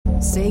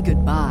Say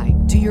goodbye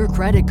to your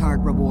credit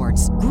card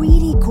rewards.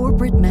 Greedy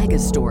corporate mega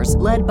stores,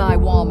 led by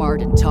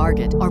Walmart and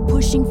Target, are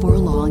pushing for a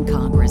law in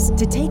Congress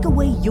to take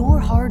away your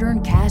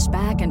hard-earned cash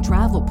back and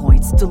travel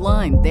points to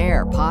line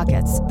their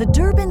pockets. The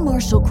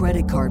Durbin-Marshall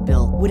credit card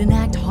bill would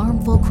enact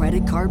harmful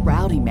credit card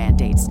routing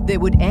mandates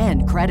that would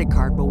end credit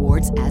card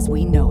rewards as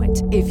we know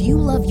it. If you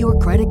love your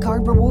credit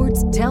card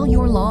rewards, tell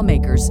your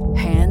lawmakers,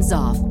 hands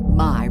off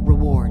my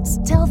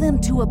rewards. Tell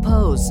them to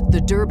oppose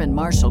the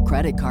Durbin-Marshall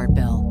credit card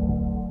bill.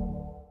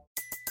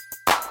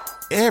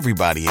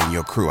 Everybody in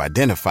your crew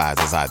identifies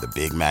as either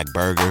Big Mac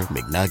Burger,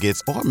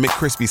 McNuggets, or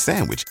McCrispy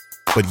Sandwich.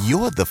 But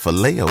you're the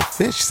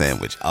Filet-O-Fish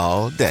Sandwich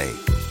all day.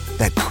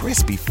 That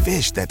crispy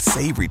fish, that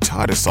savory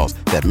tartar sauce,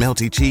 that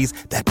melty cheese,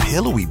 that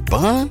pillowy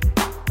bun.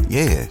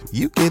 Yeah,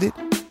 you get it.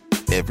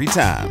 Every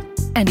time.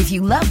 And if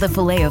you love the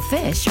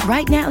Filet-O-Fish,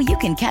 right now you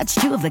can catch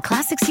two of the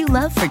classics you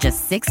love for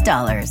just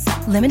 $6.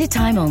 Limited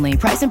time only.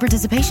 Price and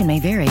participation may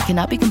vary.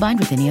 Cannot be combined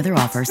with any other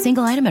offer.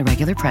 Single item at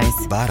regular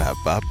price.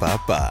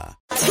 Ba-da-ba-ba-ba.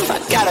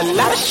 I got a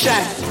lot of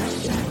shine.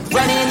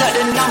 Running up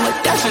the number,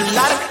 that's a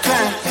lot of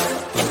crime.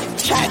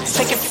 Try to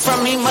take it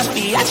from me, must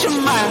be out your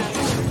mind.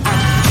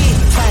 Big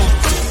time,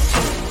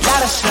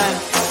 lot of sun.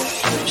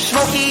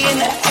 Smoky in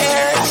the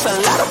air, that's a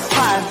lot of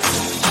pine.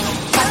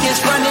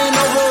 Pockets running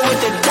over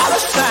with the dollar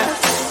sign.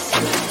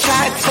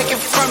 Try to take it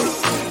from me.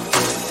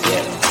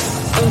 Yeah.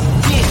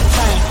 Big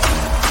time,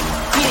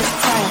 big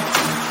time,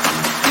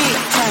 big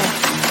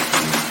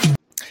time.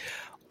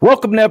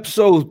 Welcome to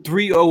episode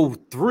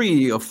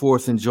 303 of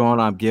Fourth and John.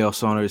 I'm Gail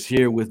Saunders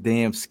here with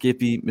Dan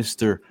Skippy,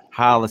 Mr.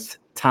 Hollis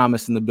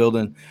Thomas in the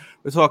building.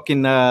 We're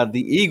talking the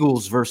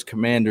Eagles versus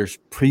Commanders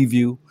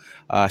preview.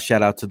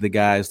 Shout out to the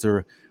guys.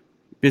 They're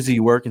busy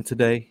working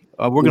today.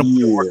 We're going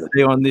to work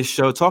today on this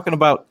show talking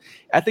about,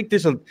 I think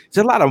there's a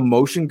lot of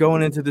emotion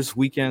going into this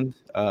weekend.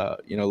 A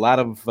lot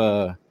of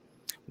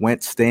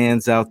Wentz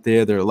stands out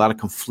there. There are a lot of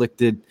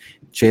conflicted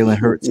Jalen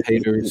Hurts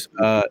haters.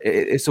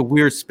 It's a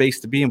weird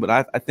space to be in, but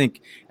I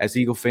think as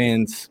Eagle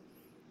fans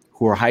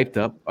who are hyped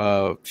up,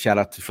 shout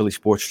out to Philly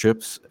Sports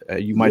Trips.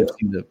 You might have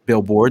seen the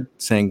billboard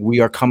saying,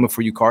 "We are coming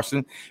for you,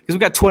 Carson," because we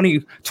got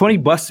 20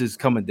 buses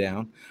coming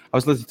down. I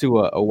was listening to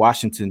a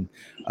Washington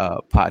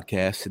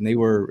podcast, and they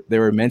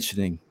were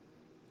mentioning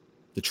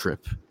the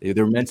trip. They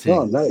were mentioning,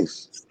 oh,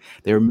 nice.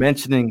 They were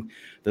mentioning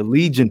the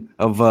legion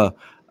of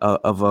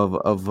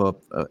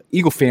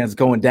Eagle fans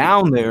going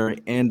down there,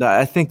 and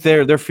I think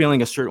they're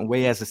feeling a certain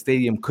way as the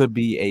stadium could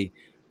be a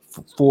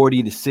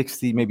 40 to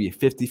 60, maybe a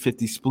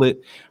 50-50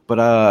 split. But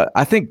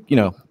I think,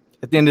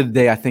 at the end of the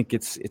day, I think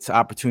it's an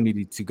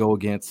opportunity to go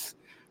against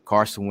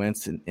Carson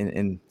Wentz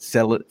and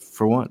settle it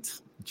for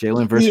once.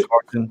 Jalen versus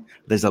Carson.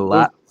 There's a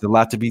lot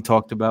to be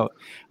talked about,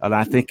 and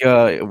I think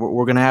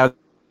we're gonna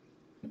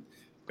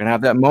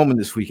have that moment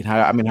this week. And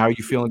how are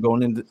you feeling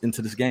going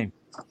into this game?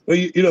 Well,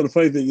 the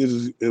funny thing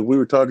is we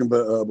were talking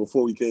about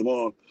before we came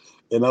on,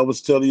 and I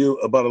was telling you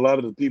about a lot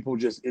of the people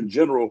just in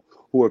general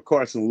who are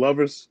Carson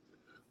lovers,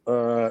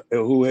 and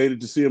who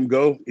hated to see him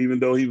go, even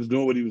though he was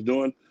doing what he was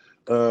doing.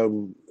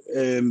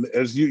 And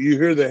as you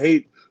hear the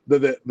hate,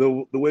 the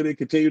way they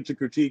continue to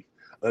critique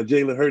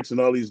Jalen Hurts, and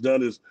all he's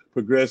done is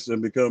progress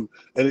and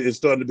it's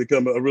starting to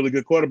become a really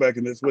good quarterback,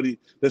 and that's what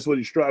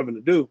he's striving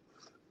to do.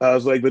 I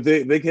was like, but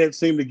they can't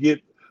seem to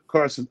get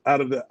Carson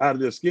out of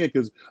their skin,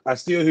 because I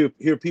still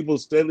hear people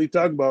steadily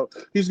talking about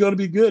he's going to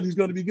be good. He's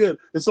going to be good.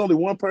 It's only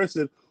one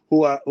person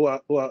who I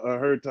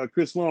heard,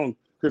 Chris Long.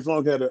 Chris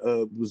Long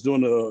was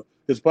doing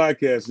his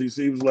podcast.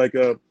 He was like,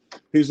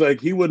 he's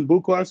like, he wouldn't boo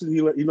Carson.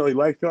 He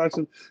liked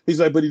Carson. He's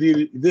like, but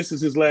this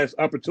is his last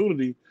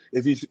opportunity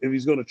if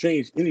he's going to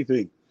change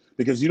anything,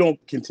 because you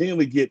don't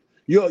continually get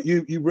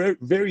you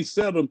very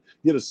seldom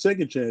get a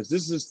second chance.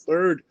 This is his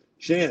third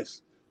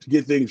chance to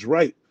get things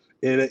right,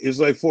 and it's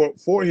like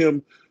for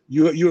him.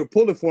 You're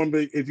pulling for him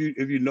if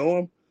you know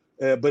him,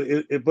 but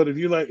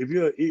if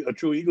you're a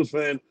true Eagles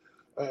fan,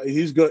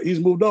 he's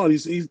moved on.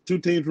 He's two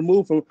teams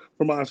removed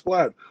from our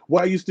squad.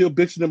 Why are you still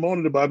bitching and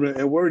moaning about him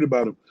and worried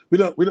about him? We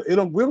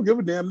don't give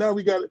a damn. Now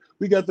we got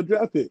the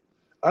draft pick.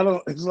 I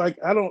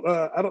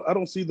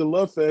don't see the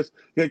love fest,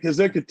 because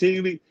they're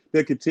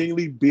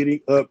continually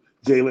beating up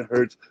Jalen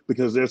Hurts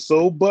because they're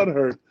so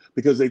butthurt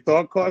because they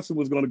thought Carson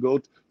was going to go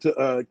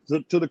to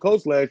the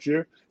coast last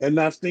year and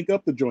not stink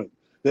up the joint.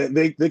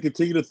 They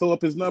continue to throw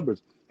up his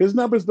numbers. His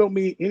numbers don't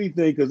mean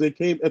anything because they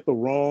came at the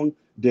wrong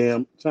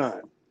damn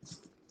time.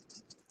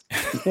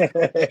 Well,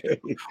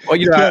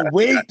 can't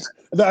wait.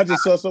 No, I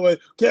just saw someone.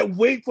 Can't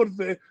wait for the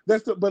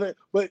fan.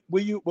 But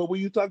when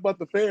you talk about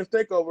the fans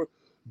takeover,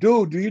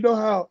 dude, do you know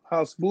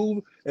how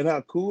smooth and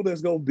how cool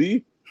that's gonna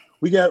be?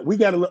 We got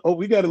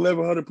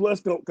 1,100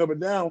 plus coming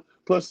down,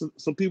 plus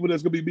some people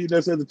that's gonna be meeting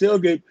us at the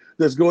tailgate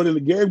that's going in the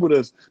game with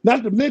us.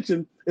 Not to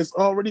mention, it's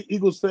already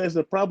Eagles fans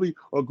that probably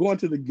are going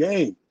to the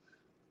game.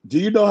 Do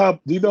you know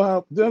how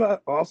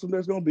awesome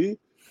that's gonna be?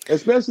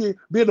 Especially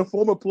being a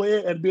former player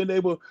and being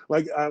able,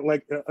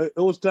 it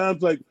was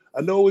times like,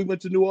 I know we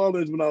went to New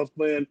Orleans when I was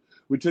playing.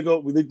 We took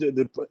over.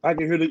 I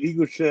can hear the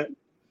Eagles chant.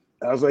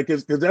 I was like,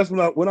 because that's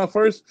when I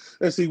first,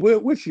 let's see,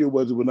 which year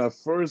was it when I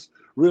first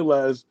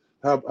realized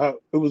how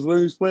it was when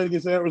he was playing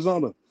against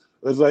Arizona.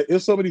 It's like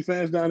there's so many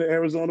fans down in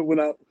Arizona when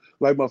I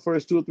like my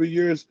first 2 or 3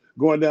 years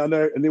going down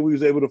there, and then we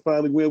was able to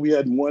finally win. We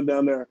hadn't won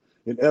down there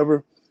in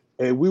ever,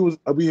 and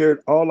we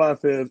heard all our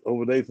fans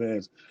over their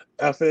fans.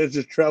 Our fans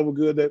just travel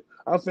good. That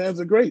our fans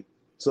are great.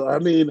 So I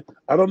mean,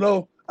 I don't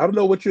know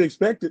what you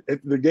expected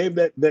at the game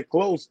that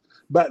close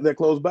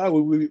by.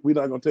 We're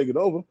not gonna take it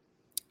over.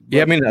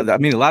 Yeah, I mean,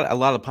 a lot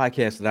of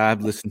podcasts that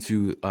I've listened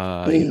to,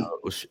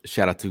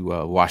 shout out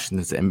to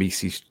Washington's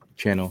NBC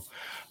channel.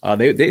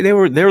 They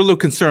were a little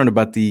concerned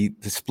about the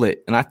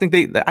split, and I think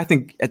at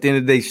the end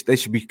of the day they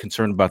should be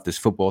concerned about this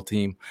football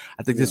team.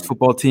 I think this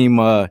football team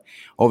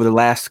over the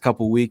last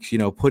couple of weeks,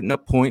 putting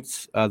up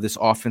points. This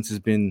offense has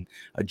been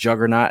a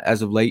juggernaut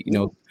as of late.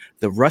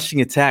 The rushing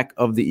attack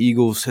of the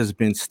Eagles has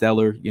been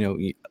stellar.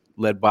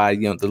 Led by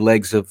the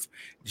legs of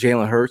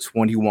Jalen Hurts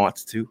when he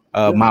wants to.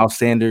 Miles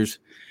Sanders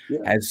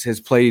has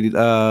played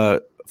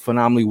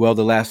phenomenally well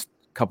the last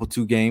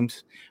two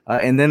games,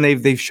 and then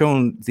they've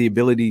shown the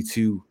ability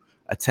to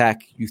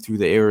attack you through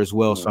the air as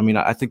well. So I mean,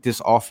 I think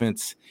this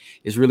offense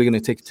is really going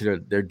to take it to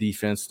their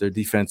defense. Their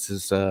defense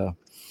is their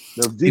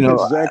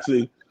defense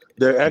is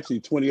they're actually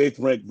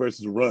 28th ranked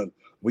versus the run.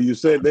 When you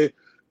said they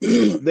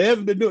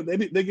haven't been doing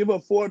they give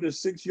up 4 to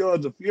 6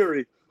 yards of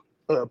fury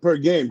per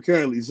game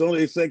currently. It's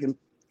only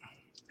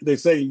their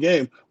second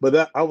game,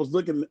 but I was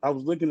looking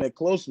at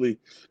closely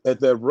at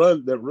that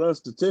run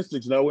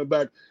statistics, and I went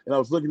back and I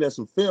was looking at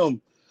some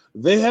film.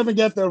 They haven't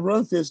got that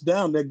run fist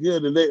down that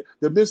good, and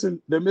they're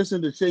missing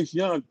the Chase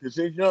Young, because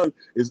Chase Young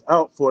is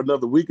out for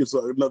another week or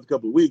so, another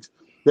couple of weeks.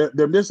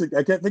 They're missing.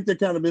 I think they're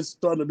kind of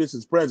starting to miss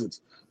his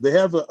presence. They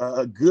have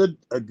a good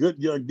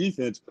young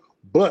defense,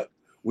 but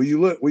when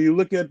you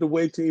look at the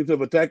way teams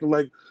have attacked them,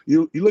 like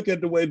you look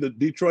at the way the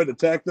Detroit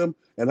attacked them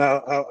and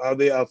how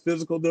they out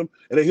physical them,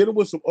 and they hit them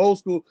with some old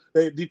school.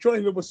 Detroit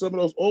hit them with some of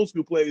those old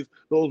school plays,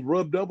 those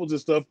rub doubles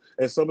and stuff,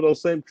 and some of those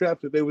same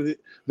traps that they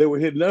were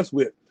hitting us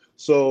with.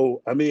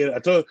 So I mean, I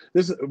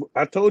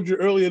told you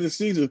earlier this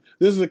season,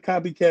 this is a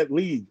copycat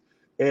league,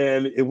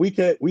 and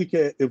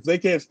if they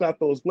can't stop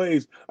those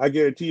plays, I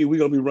guarantee you we're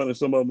gonna be running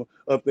some of them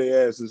up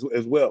their ass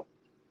as well.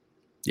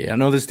 Yeah, I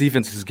know this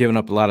defense has given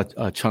up a lot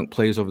of chunk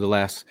plays over the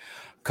last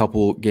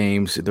couple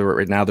games.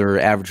 Right now they're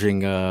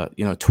averaging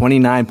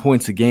 29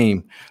 points a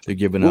game they're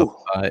giving up.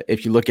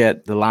 If you look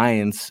at the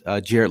Lions,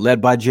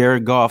 led by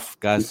Jared Goff,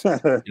 guys,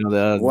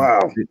 wow.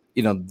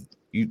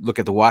 You look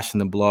at the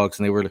Washington blogs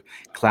and they were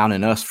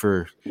clowning us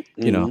for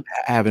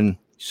having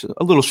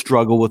a little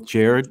struggle with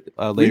Jared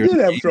later. We did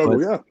have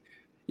trouble,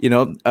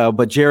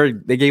 but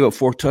Jared, they gave up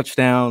 4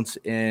 touchdowns,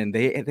 and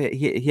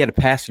he had a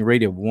passing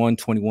rate of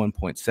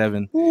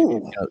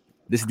 121.7.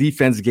 This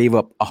defense gave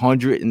up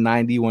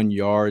 191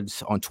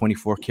 yards on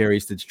 24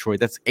 carries to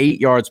Detroit. That's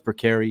 8 yards per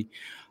carry.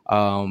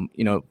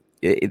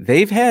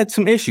 They've had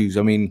some issues.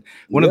 I mean,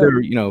 one of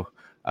their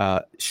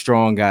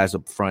strong guys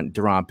up front,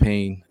 Deron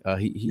Payne,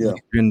 he's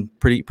been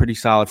pretty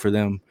solid for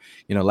them.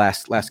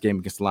 Last game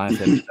against the Lions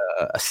had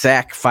a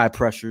sack, 5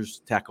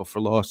 pressures, tackle for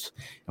loss,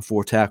 and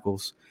 4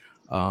 tackles.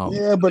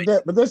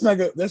 But that's not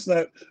good. That's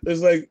not.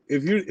 It's like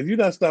if you're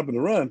not stopping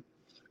the run,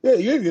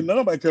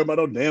 nobody care about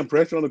no damn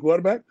pressure on the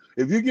quarterback.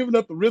 If you're giving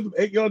up the rhythm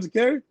 8 yards of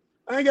carry,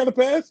 I ain't got to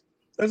pass.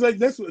 That's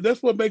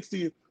what makes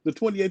the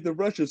 28th of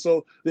rushers.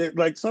 So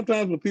like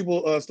sometimes when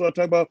people start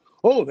talking about,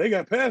 they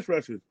got pass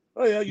rushers.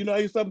 Oh yeah, how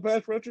you stop a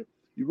pass rusher?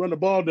 You run the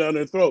ball down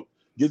their throat,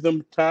 get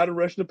them tired of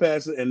rushing the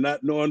passer and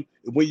not knowing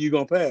when you're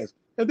gonna pass,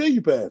 and then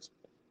you pass.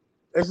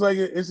 It's like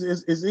it's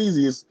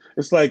easy.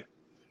 It's like.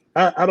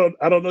 I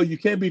don't know. You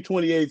can't be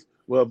 28th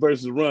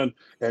versus run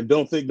and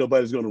don't think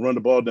nobody's going to run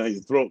the ball down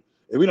your throat.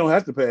 And we don't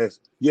have to pass.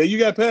 Yeah, you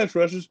got pass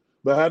rushers,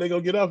 but how they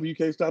going to get off if you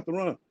can't stop the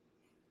run?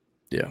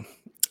 Yeah.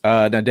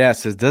 Now, Dad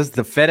says, does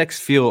the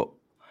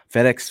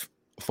FedEx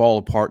fall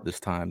apart this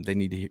time? They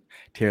need to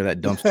tear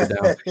that dumpster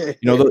down.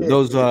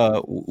 Those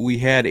we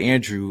had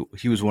Andrew.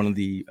 He was one of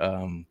the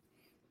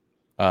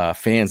Eagle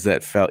fans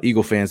that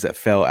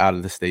fell out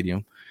of the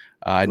stadium.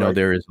 I know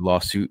there is a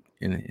lawsuit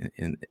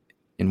in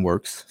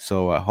works,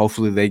 so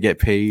hopefully they get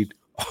paid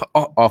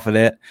off of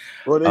that.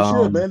 Well, they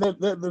should, man.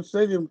 The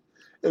stadium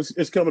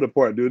is coming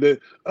apart, dude. It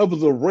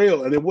was a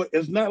rail, and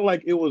it's not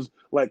like it was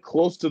like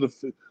close to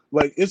the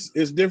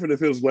it's different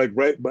if it was like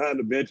right behind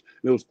the bench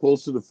and it was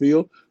close to the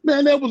field.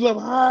 Man, that was up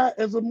high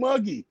as a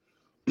muggy,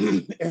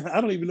 and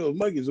I don't even know if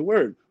muggy is a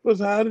word. It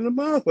was higher than a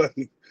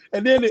motherfucker.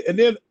 And then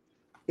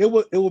it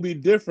would be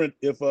different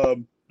if a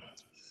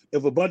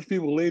bunch of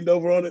people leaned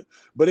over on it,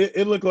 but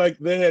it looked like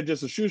they had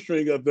just a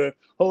shoestring up there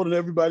holding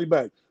everybody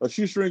back, a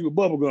shoestring with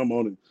bubble gum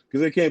on it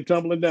because they came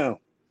tumbling down.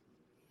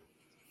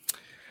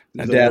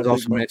 Now, Dad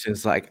also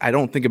mentions, I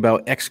don't think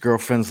about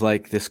ex-girlfriends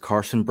like this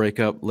Carson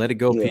breakup. Let it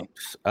go,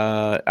 peeps.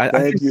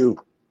 Thank you.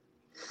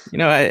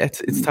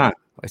 It's time.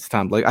 It's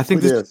time. I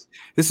think this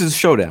is a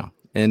showdown,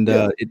 and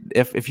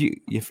if you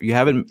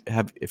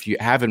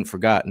haven't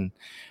forgotten,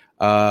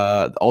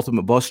 the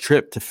ultimate bus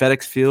trip to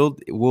FedEx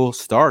Field will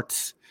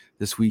start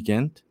this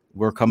weekend.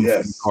 We're coming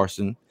from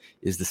Carson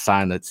is the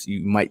sign that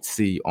you might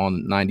see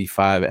on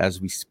 95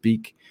 as we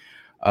speak.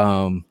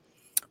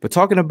 But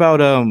talking about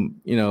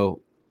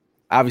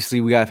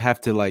obviously we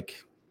have to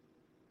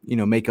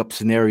make up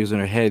scenarios in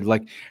our head.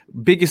 Like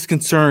biggest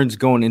concerns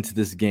going into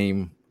this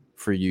game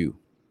for you.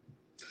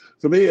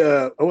 For me,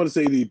 I want to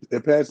say the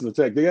passing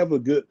attack. They have a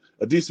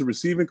decent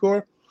receiving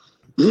core.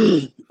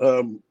 They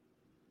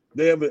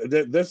have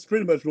that's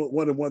pretty much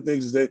one of the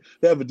things is they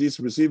have a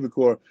decent receiving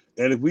core.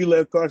 And if we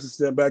let Carson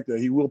stand back there,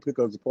 he will pick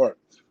us apart.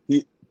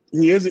 He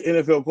is an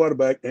NFL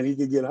quarterback and he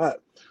can get hot.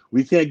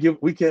 We can't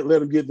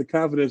let him get the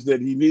confidence that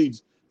he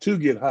needs to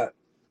get hot.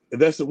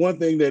 And that's the one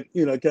thing that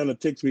kind of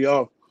ticks me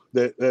off.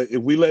 That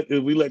if we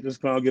let this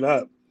clown get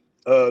hot,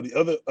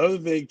 the other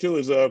thing too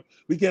is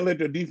we can't let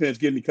their defense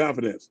get any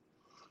confidence.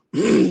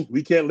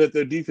 We can't let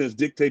their defense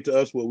dictate to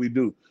us what we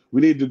do.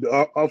 We need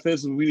to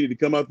offensively. We need to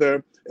come out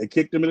there and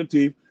kick them in the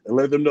teeth and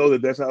let them know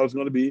that that's how it's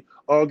going to be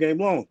all game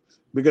long.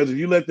 Because if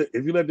you let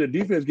their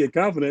defense get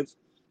confidence,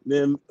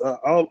 then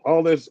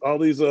all these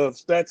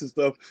stats and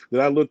stuff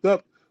that I looked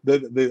up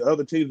that the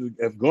other teams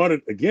have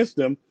garnered against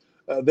them,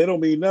 they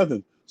don't mean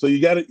nothing. So you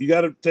got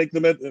to take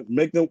them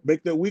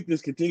make their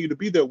weakness continue to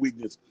be their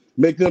weakness.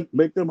 Make them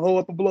hold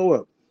up a blow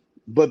up.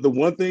 But the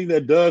one thing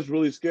that does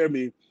really scare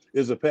me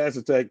is a pass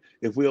attack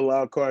if we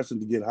allow Carson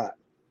to get hot.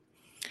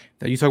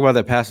 Now you talk about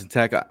that pass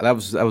attack. That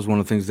was one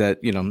of the things that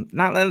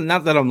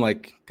not that I'm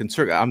like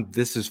concerned.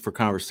 This is for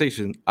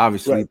conversation,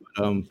 obviously.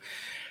 Right.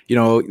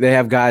 But, they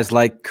have guys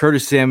like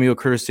Curtis Samuel.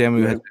 Curtis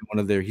Samuel has been one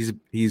of their.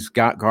 He's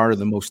got guarded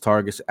the most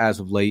targets as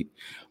of late.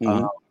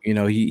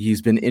 Mm-hmm.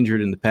 He's been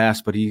injured in the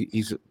past, but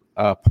he's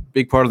a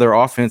big part of their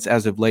offense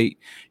as of late.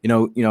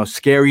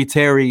 Scary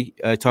Terry.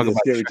 Talk about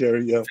Scary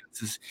Terry. Yeah,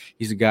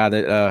 he's a guy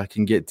that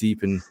can get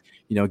deep and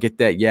get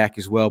that yak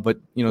as well. But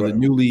the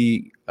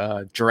newly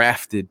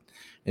drafted.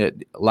 A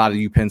lot of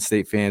you Penn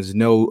State fans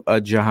know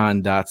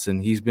Jahan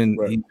Dotson. He's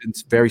been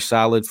very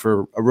solid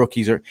for a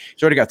rookie. He's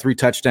already got 3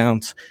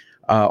 touchdowns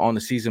on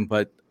the season,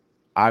 but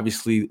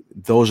obviously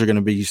those are going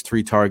to be his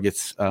 3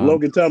 targets.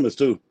 Logan Thomas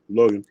too.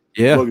 Logan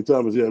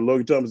Thomas. Yeah,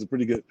 Logan Thomas is a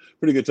pretty good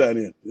tight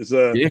end.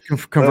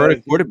 It's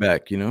converted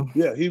quarterback.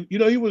 Yeah, he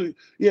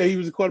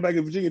was a quarterback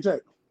at Virginia Tech.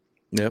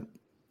 Yep.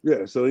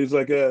 Yeah, so he's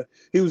like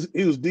he was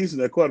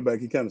decent at quarterback.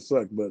 He kind of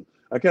sucked, but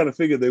I kind of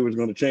figured they was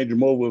going to change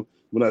him over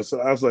when I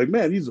was like,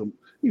 man,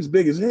 he's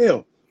big as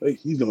hell. Like,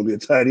 he's going to be a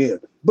tight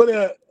end.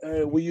 But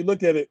when you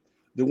look at it,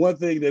 the one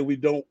thing that we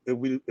don't, if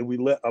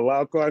we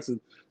allow Carson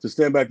to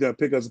stand back there and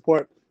pick us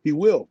apart, he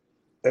will.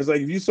 As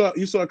like if you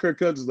saw Kirk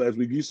Cousins last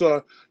week, you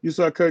saw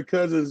Kirk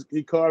Cousins,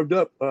 he carved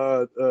up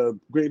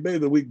Green Bay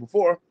the week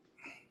before.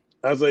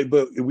 I was like,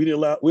 but we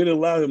didn't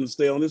allow him to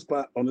stay on this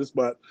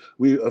spot.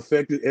 We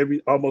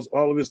affected almost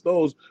all of his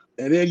throws.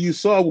 And then you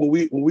saw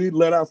when we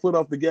let our foot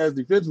off the gas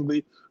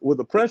defensively with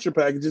the pressure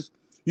packages,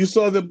 you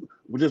saw them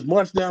just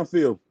march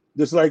downfield,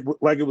 just like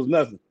it was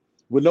nothing.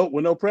 With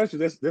no pressure,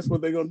 that's what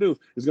they're gonna do.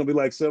 It's gonna be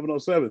like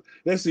 7-on-7.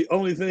 That's the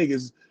only thing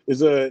is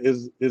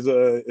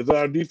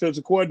our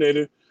defensive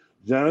coordinator,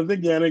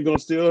 Jonathan Gannon, gonna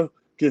still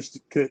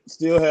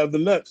have the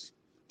nuts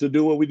to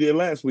do what we did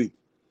last week.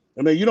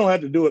 I mean, you don't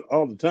have to do it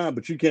all the time,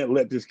 but you can't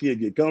let this kid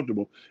get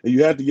comfortable, and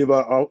you have to give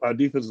our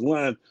defensive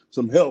line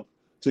some help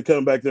to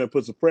come back there and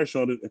put some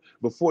pressure on it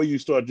before you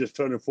start just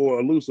turning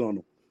 4 loose on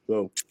them.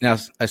 So now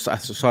I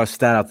saw a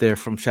stat out there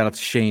from shout out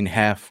to Shane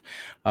Half.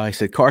 He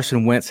said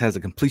Carson Wentz has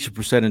a completion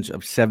percentage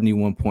of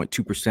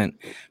 71.2%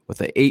 with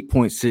an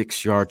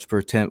 8.6 yards per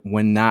attempt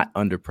when not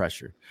under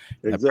pressure.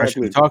 Exactly. That pressure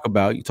you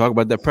talk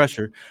about that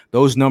pressure.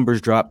 Those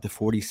numbers dropped to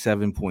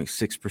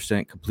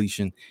 47.6%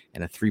 completion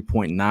and a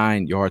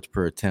 3.9 yards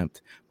per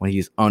attempt when he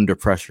is under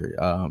pressure.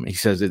 He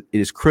says it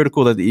is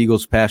critical that the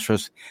Eagles pass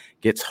rush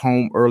gets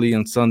home early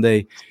on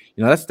Sunday.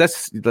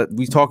 That's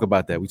we talk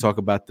about that. We talk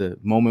about the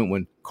moment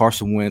when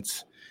Carson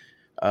Wentz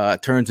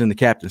turns into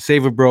Captain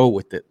Saver Bro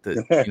with the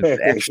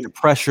extra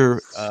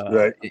pressure,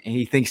 right? And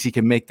he thinks he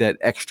can make that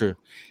extra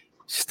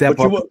step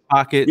up the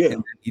pocket,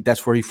 and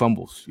that's where he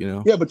fumbles.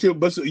 Yeah, but you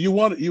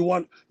want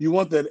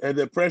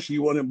that pressure.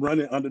 You want him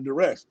running under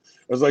duress.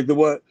 It's like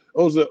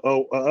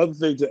other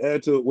thing to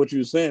add to what you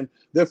were saying.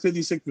 They're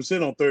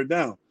 56% on third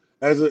down.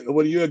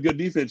 When you're a good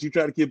defense, you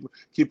try to keep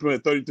them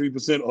at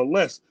 33% or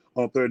less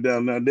on third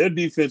down. Now their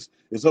defense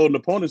is holding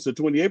opponents to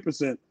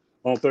 28%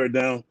 on third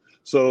down.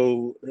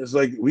 So it's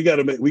like we got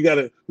to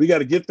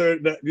get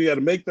third. We got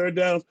to make third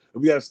downs,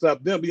 and we got to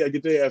stop them. We got to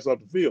get their ass off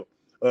the field.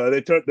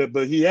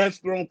 But he has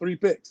thrown 3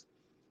 picks,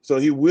 so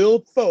he will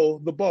throw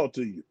the ball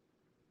to you.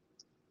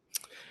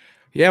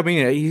 Yeah, I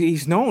mean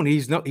he's known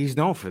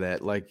for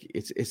that. Like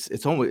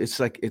it's almost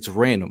like it's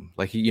random.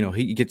 Like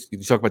he gets,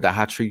 you talk about that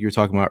hot streak you were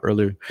talking about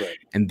earlier, right.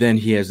 And then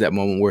he has that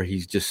moment where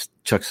he just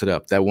chucks it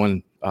up. That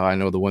one I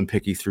know the one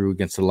pick he threw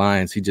against the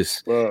Lions, he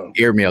just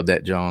airmailed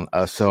that, John.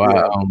 I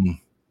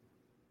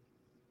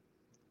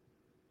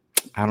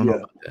don't know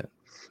about that.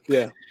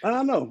 Yeah, I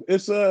don't know.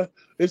 It's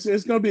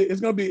gonna be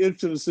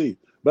interesting to see.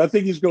 But I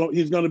think he's gonna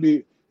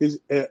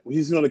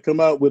come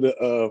out with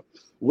a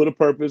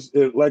purpose,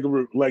 like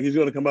he's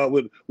gonna come out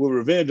with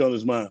revenge on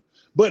his mind.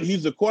 But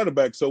he's a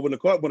quarterback, so when a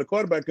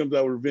quarterback comes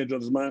out with revenge on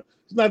his mind,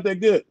 it's not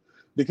that good.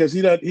 because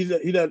he not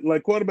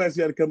like quarterbacks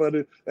got to come out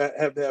and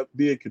have to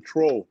be in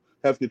control,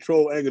 have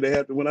control angle. They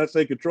have to. When I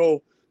say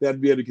control, they have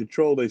to be able to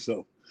control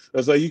themselves.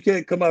 That's like you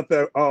can't come out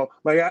there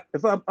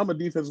if I'm a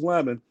defensive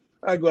lineman,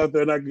 I go out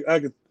there and I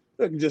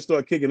can just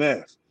start kicking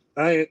ass.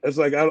 It's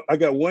like I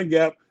got one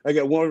gap, I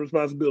got one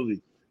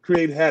responsibility: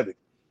 create havoc.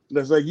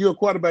 That's like you're a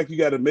quarterback. You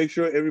got to make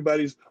sure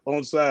everybody's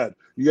on side.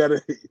 You got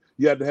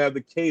to have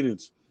the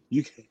cadence.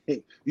 You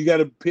got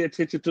to pay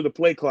attention to the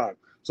play clock.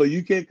 So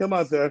you can't come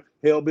out there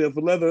hell bent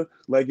for leather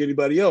like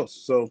anybody else.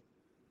 So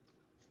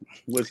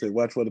what's it?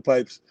 Watch for the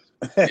pipes.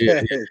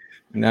 Yeah.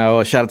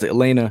 Now, shout out to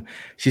Elena.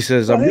 She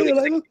saes,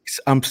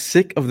 I'm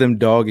sick of them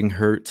dogging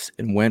Hurts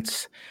and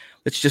Wentz.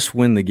 Let's just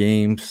win the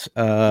games.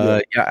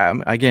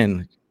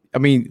 Again, I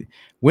mean,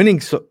 winning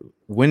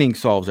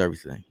solves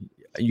everything.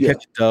 You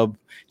catch a dub.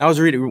 I was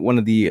reading one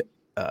of the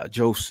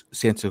Joe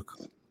Santa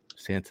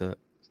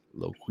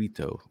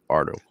Loquito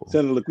article.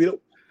 Santa Loquito?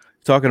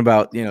 Talking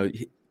about,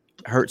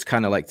 Hurts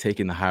kind of like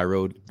taking the high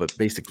road, but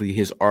basically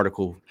his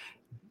article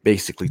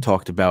basically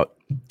talked about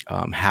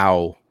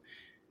how,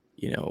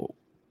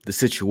 the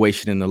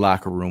situation in the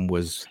locker room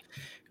was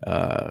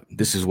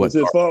this is what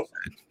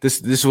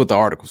this is what the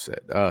article said.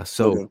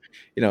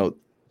 The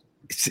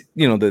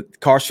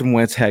Carson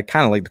Wentz had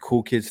kind of like the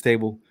cool kids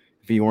table.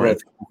 If you weren't at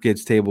the cool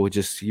kids table,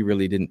 he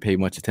really didn't pay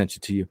much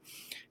attention to you.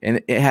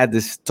 And it had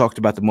talked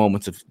about the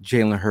moments of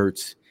Jalen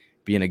Hurts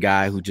being a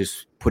guy who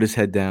just put his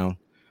head down,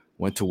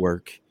 went to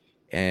work,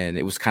 and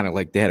it was kind of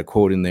like they had a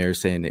quote in there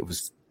saying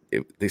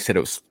they said it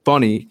was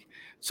funny.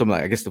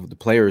 I guess the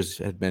players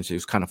had mentioned it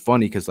was kind of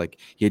funny because like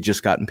he had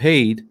just gotten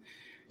paid,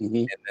 and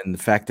then the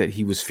fact that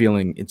he was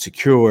feeling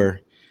insecure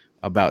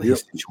about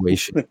his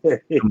situation.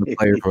 The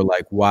players were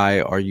like,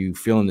 "Why are you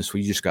feeling this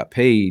way? You just got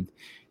paid."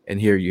 And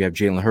here you have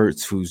Jalen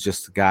Hurts, who's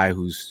just a guy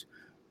who's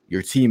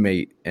your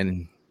teammate,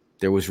 and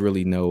there was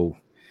really no.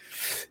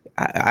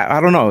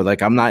 I don't know.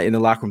 Like I'm not in the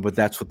locker room, but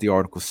that's what the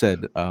article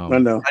said. I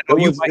know.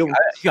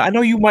 I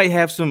know you might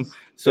have some.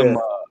 Yeah.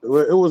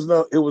 It was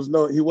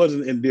no. He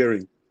wasn't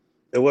endearing.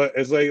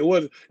 It's like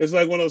one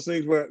of those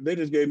things where they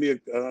just gave me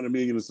 $100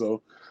 million or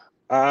so.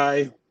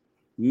 I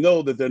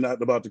know that they're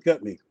not about to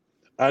cut me.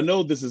 I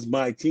know this is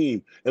my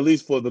team, at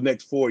least for the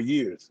next 4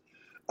 years.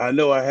 I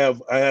know I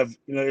have.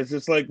 It's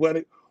just like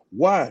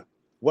why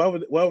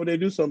would they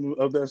do something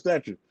of that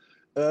stature?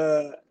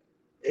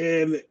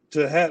 And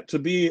to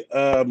be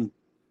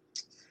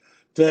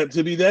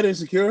that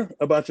insecure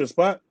about your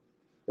spot,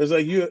 it's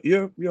like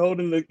you're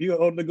holding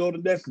the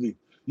golden destiny.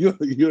 You're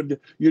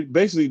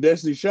basically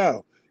Destiny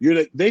Child. They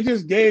literally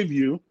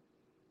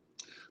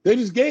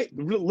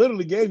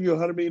gave you a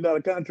 $100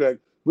 million contract,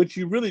 which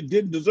you really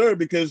didn't deserve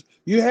because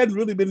you hadn't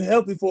really been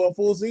healthy for a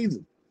full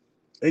season,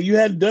 and you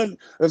hadn't done.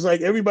 It's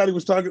like everybody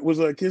was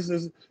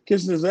kissing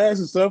his ass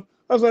and stuff.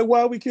 I was like,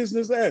 why are we kissing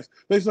his ass?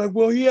 They're like,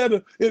 well,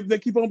 they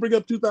keep on bringing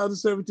up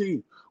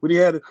 2017 when he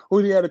had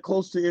a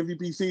close to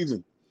MVP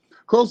season.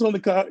 Close only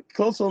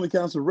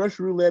counts for rush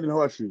roulette and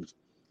horseshoes.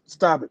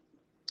 Stop it.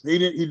 He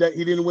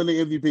didn't win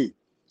the MVP.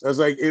 I was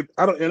like,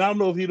 I don't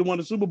know if he'd have won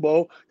the Super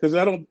Bowl because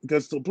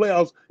the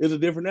playoffs is a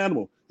different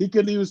animal. He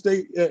couldn't even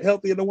stay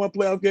healthy in the one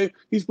playoff game.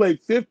 He's played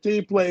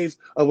 15 plays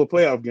of a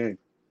playoff game.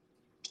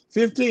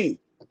 15.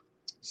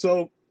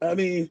 So I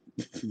mean,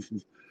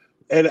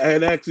 and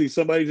actually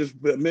somebody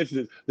just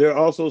mentioned it. They're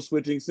also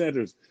switching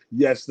centers.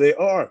 Yes, they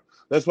are.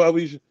 That's why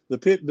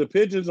the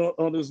pigeons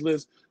on this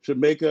list should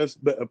make us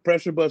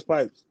pressure bust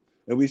pipes,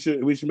 and we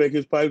should make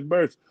his pipes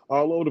burst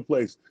all over the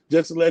place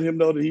just to let him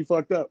know that he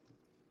fucked up.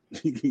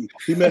 He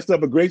messed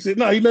up a great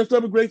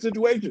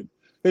situation.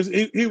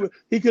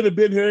 He could have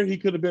been here. He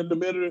could have been the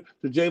mentor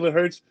to Jalen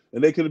Hurts,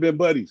 and they could have been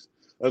buddies.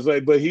 I was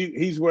like, but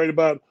he's worried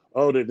about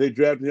they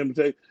drafted him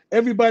to take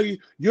everybody.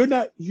 You're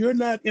not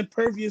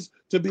impervious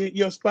to be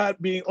your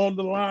spot being on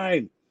the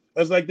line.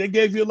 I was like, they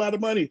gave you a lot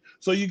of money,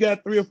 so you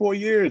got 3 or 4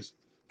 years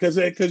because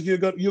you're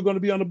going to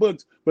be on the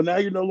books. But now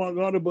you're no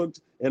longer on the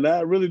books, and I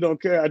really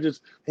don't care. I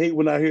just hate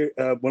when I hear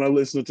when I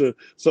listen to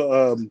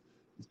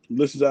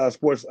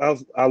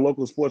our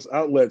local sports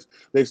outlets.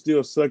 They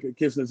still suck at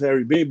kissing his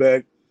Harry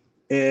Beanbag,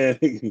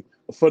 and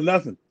for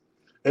nothing.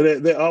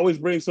 And they always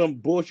bring some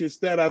bullshit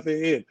stat out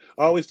their head.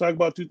 Always talk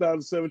about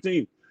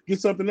 2017. Get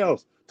something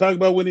else. Talk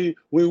about when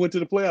we went to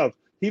the playoffs.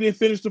 He didn't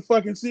finish the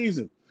fucking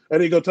season.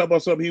 And they go talk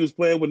about something he was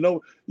playing with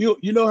no. You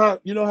know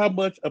how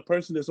much a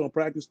person that's on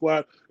practice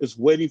squad is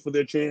waiting for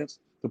their chance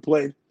to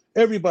play.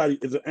 Everybody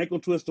is an ankle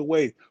twist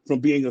away from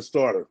being a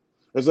starter.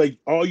 It's like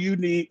all you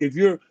need if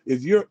you're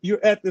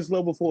at this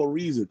level for a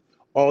reason.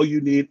 All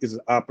you need is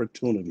an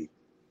opportunity.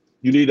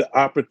 You need an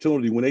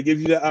opportunity. When they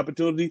give you that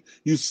opportunity,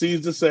 you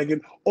seize the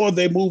second, or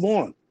they move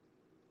on.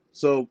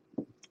 So,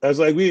 as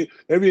like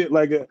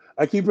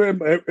I keep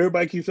hearing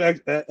everybody keeps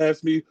asking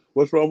me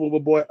what's wrong with my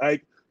boy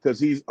Ike because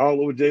he's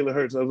all over Jalen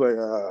Hurts. I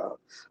was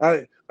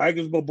like, Ike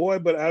is my boy,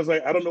 but I was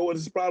like, I don't know what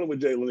his problem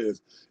with Jalen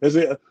is. Is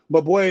it my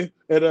boy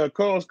at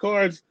Carl's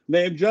Cards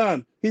named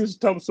John? He was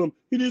telling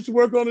he needs to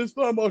work on his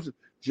thumb motion.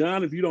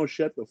 John, if you don't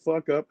shut the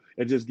fuck up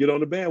and just get on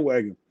the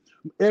bandwagon.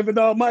 Evan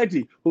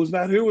Almighty, who's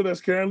not here with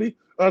us currently.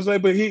 I was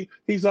like, but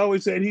he's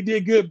always saying he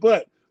did good,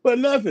 but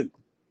nothing.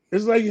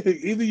 It's like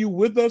either you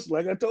with us,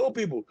 like I told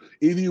people,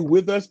 either you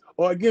with us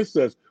or against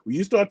us. When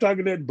you start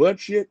talking that butt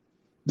shit,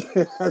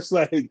 that's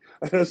like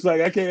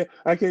I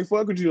can't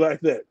fuck with you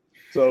like that.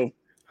 So,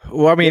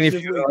 well, I mean,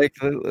 if you like,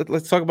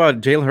 let's talk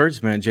about Jalen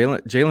Hurts, man.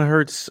 Jalen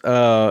Hurts,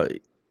 I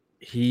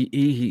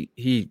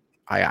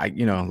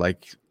you know,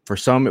 like for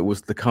some it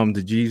was the come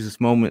to Jesus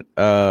moment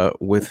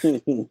with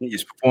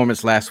his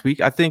performance last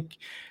week. I think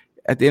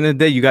at the end of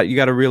the day, you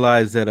got to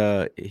realize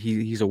that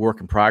he's a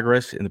work in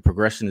progress, and the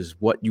progression is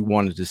what you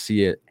wanted to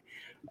see it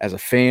as a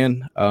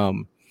fan.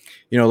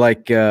 You know,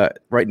 like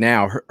right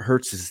now,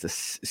 Hurts is the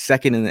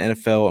second in the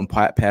NFL in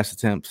pass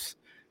attempts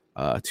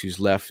to his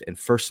left and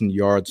first in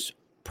yards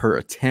per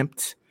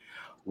attempt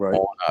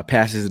on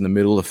passes in the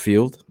middle of the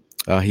field.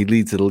 He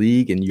leads the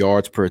league in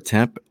yards per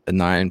attempt, a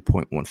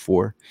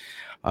 9.14.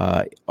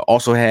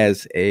 Also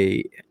has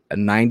a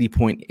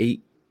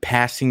 90.8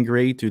 passing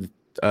grade through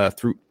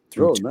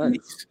 2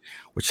 weeks,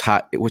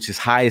 which is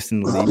highest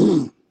in the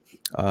league.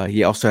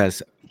 He also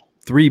has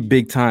 3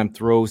 big-time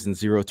throws and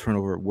 0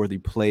 turnover-worthy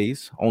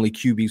plays. Only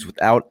QBs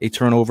without a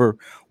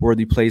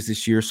turnover-worthy plays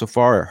this year so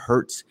far are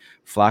Hurts,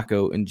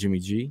 Flacco, and Jimmy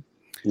G.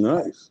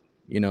 Nice.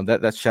 You know,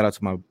 that's shout out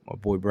to my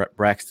boy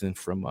Braxton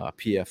from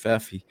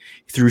PFF. He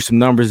threw some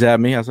numbers at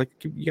me. I was like,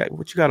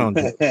 what you got on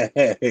there?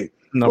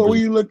 Well,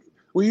 when you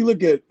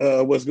look at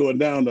what's going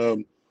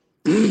down,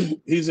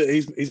 he's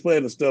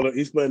playing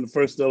the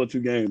first stellar 2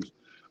 games.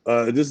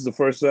 This is the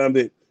first time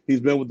that he's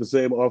been with the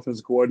same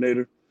offensive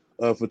coordinator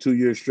for 2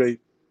 years straight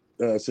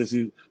since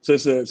he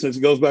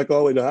goes back all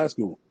the way to high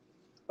school,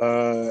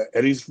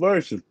 and he's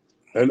flourishing.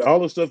 And all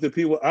the stuff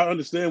that I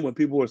understand when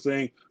people are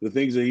saying the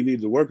things that he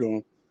needs to work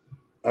on.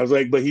 I was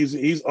like, but he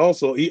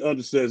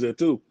understands that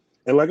too.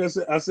 And like I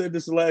said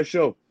this the last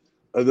show.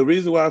 The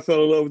reason why I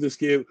fell in love with this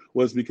kid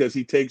was because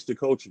he takes the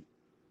coaching.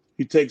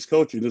 He takes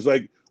coaching. It's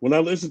like when I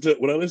listen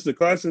to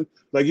Carson,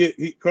 like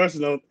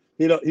Carson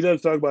he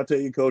doesn't talk about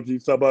taking coaching.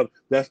 He's talking about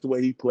that's the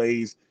way he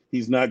plays.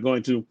 He's not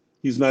going to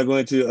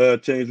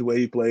change the way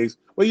he plays.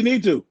 Well, you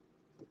need to.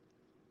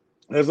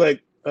 It's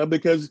like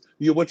because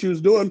what you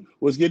was doing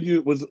was had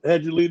you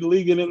lead the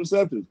league in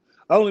interceptions.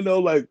 I only know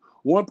like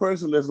one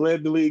person that's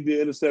led the league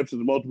in interceptions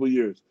in multiple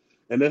years,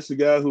 and that's the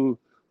guy who's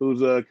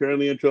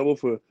currently in trouble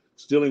for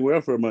stealing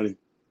welfare money.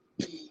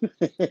 He's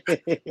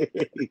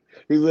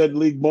led the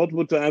league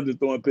multiple times in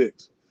throwing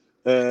picks,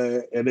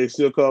 and they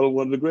still call him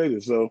one of the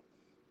greatest. So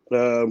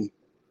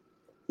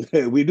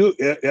we do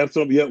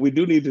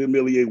need to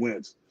humiliate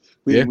Wentz.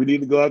 We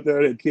need to go out there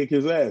and kick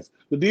his ass.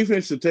 The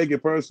defense should take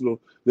it personal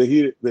that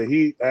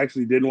he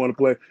actually didn't want to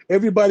play.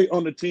 Everybody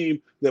on the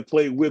team that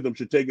played with him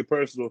should take it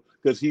personal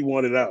because he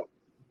wanted out.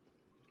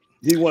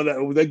 He wanted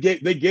out. They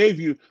gave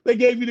you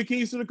the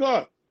keys to the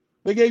car.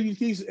 They gave you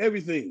keys to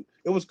everything.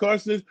 It was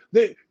Carson.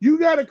 You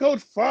got a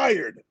coach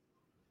fired,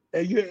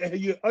 and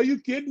you are you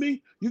kidding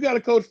me? You got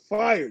a coach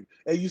fired,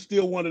 and you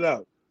still wanted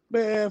out.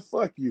 Man,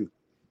 fuck you.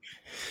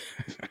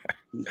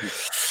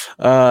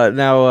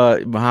 Now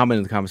Muhammad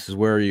in the comments says,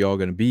 where are you all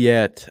going to be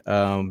at?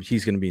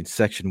 He's going to be in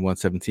section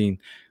 117.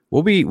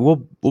 We'll be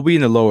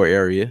in the lower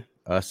area.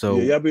 So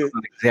I'll be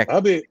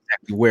exactly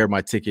where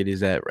my ticket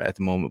is at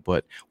the moment,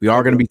 but we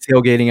are going to be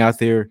tailgating out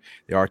there.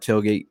 There are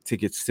tailgate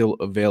tickets still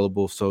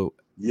available. So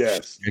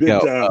yes, check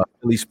out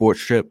Philly Sports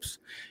Trips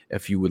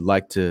if you would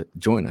like to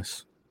join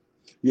us.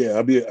 Yeah,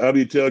 I'll be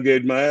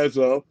tailgating my ass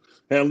off,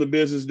 handling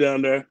business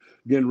down there,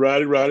 getting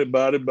rowdy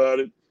about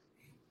it.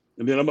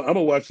 And then I'm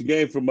gonna watch the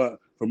game from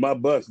my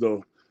bus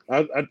though.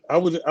 I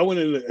went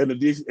in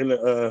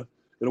the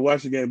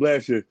watching game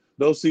last year.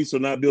 Those seats are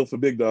not built for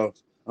big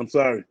dogs. I'm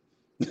sorry.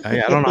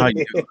 I don't know how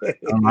you do it.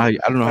 I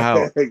don't know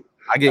how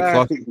I get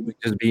claustrophobic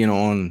just being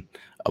on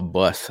a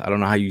bus. I don't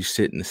know how you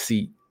sit in the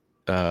seat.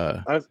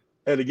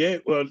 At a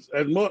game, well,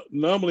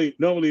 normally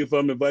if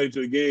I'm invited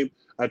to a game,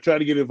 I try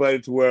to get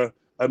invited to where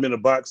I'm in a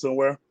box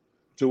somewhere,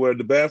 to where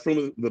the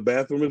bathroom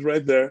is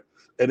right there,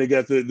 and they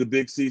got the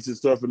big seats and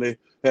stuff, and they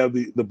have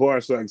the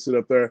bar so I can sit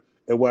up there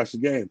and watch the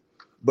game.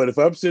 But if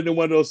I'm sitting in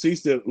one of those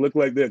seats that look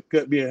like they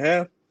cut me in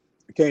half,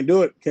 I can't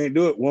do it.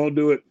 Won't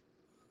do it.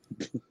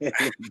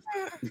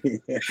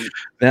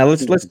 Now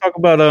let's talk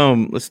about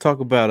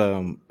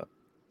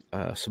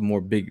some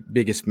more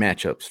biggest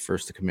matchups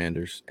first. The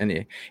Commanders.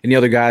 Any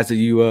other guys that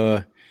you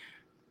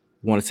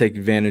want to take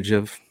advantage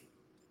of?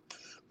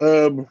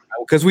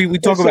 Because we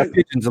talk about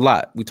pigeons a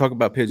lot. We talk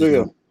about pigeons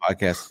on the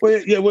podcast.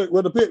 Well, yeah. Well,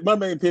 my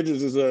main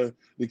pigeons is the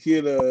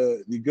kid,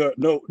 the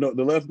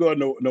left guard,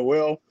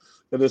 Noel,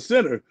 and the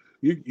center.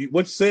 You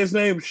what's his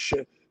name?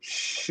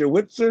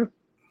 Schweitzer.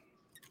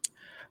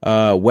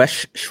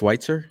 Wes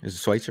Schweitzer. Is it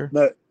Schweitzer?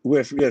 Not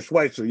Wes. Yeah,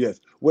 Schweitzer. Yes,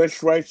 Wes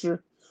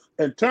Schweitzer.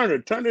 And Turner.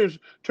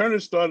 Turner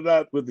started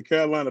out with the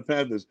Carolina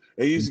Panthers,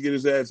 and he used to get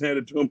his ass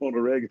handed to him on the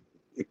regular.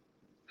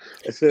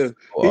 I said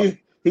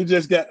he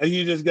just got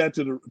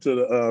to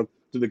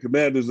the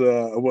Commanders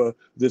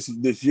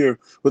this year,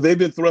 but they've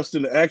been thrust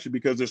into action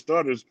because their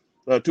starters,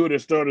 2 of their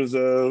starters,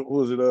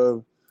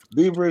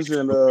 Beavers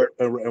and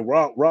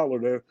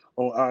Rottler there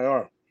on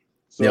IR.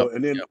 So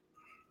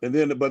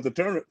but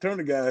the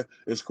Turner guy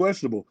is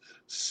questionable.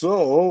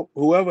 So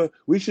whoever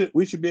we should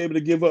be able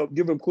to give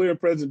him clear and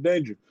present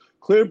danger.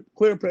 Clear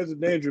and present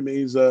danger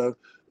means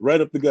right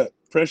up the gut,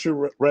 pressure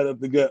right up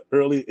the gut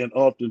early and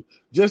often,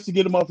 just to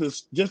get him off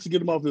his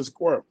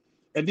squirrel.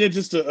 And then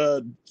just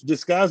to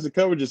disguise the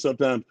coverages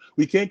sometimes.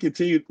 We can't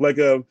continue like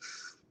I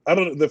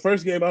don't know. The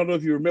first game, I don't know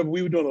if you remember,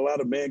 we were doing a lot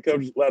of man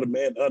coverage, a lot of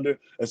man under,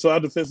 and so our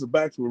defensive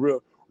backs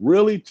were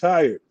really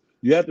tired.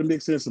 You have to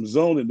mix in some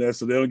zone in there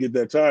so they don't get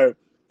that tired,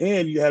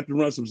 and you have to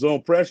run some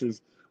zone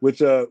pressures,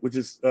 which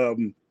is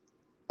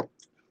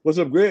what's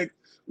up, Greg?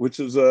 Which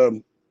is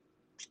some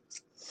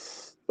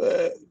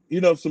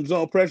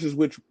zone pressures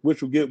which would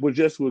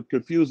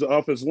confuse the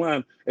offensive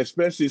line,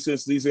 especially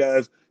since these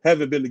guys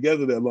haven't been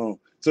together that long.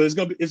 So it's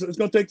gonna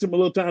take them a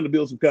little time to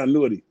build some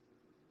continuity.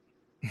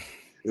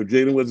 If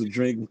Jalen was a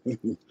drink,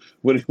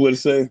 what did he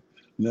say?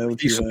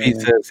 He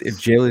says if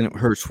Jalen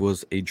Hurts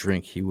was a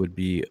drink, he would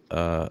be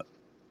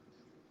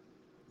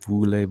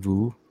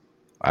voulez-vous.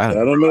 I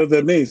don't know what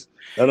that means.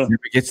 It never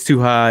gets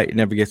too high, it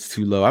never gets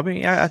too low. I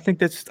mean, I think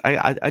that's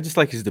I just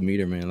like his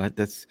demeanor, man.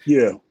 That's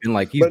been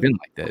like he's been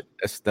like that.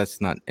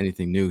 That's not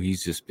anything new.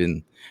 He's just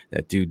been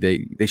that dude.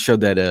 They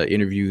showed that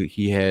interview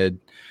he had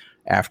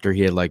after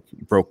he had like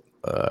broke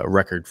a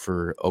record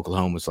for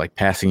Oklahoma, was like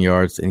passing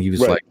yards, and he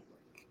was like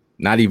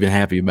not even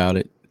happy about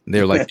it.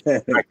 They're like,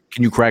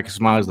 "Can you crack a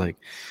smile?" It's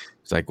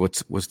like,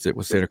 what's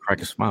there to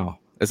crack a smile?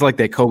 It's like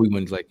that Kobe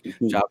when he's like,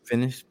 "Job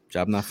finished,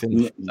 job not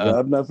finished,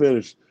 job not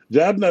finished,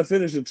 job not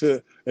finished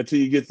until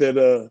you get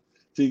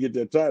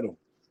that title."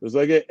 It's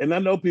like, and I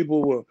know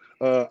people were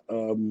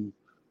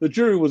the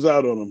jury was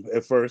out on him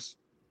at first.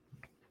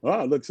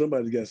 Oh, look,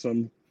 somebody got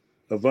some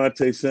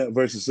Avante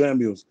versus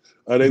Samuels.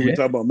 They were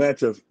talking about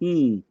matchups.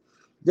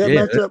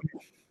 Matchup.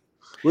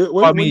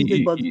 I mean,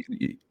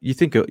 you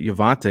think of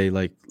Avante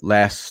like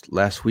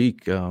last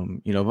week,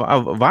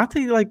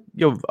 Avante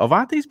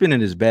Avante's been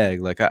in his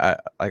bag. Like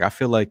I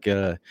feel like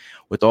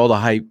with all the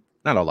hype,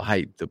 not all the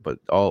hype, but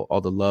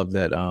all the love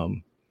that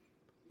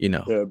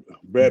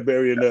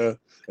Bradbury and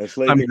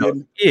Slay.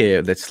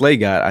 That Slay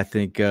got. I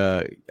think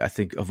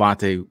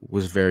Avante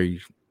was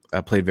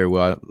played very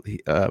well.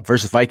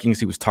 Versus Vikings,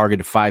 he was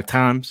targeted 5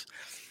 times.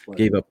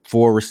 Gave up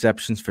 4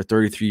 receptions for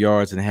 33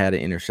 yards and had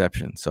an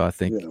interception. So I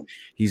think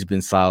he's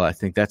been solid. I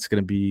think that's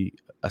going to be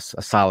a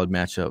solid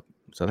matchup.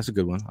 So that's a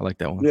good one. I like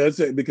that one. Yeah, I'd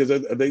say because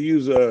they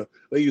use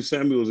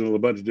Samuels in a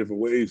bunch of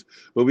different ways.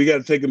 But we got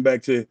to take him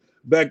back to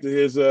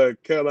his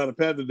Carolina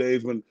Panther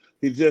days when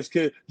he just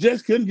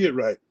couldn't get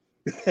right.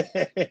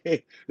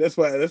 That's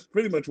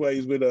pretty much why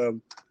he's with the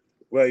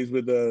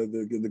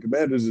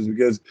Commanders, is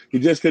because he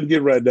just couldn't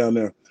get right down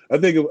there. I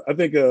think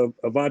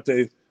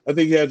Avante. I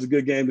think he has a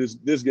good game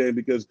this game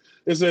because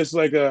it's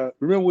like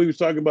remember we was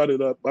talking about it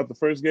about the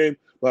first game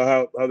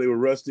about how they were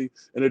rusty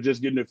and they're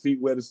just getting their feet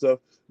wet and stuff.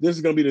 This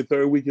is going to be the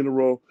 3rd week in a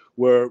row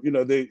where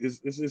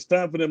it's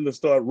time for them to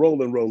start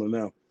rolling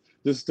now.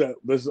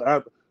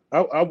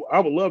 I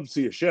would love to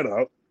see a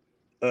shutout,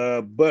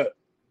 but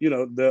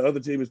the other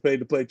team is paid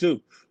to play too.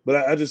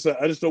 But I just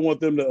don't want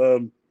them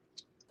to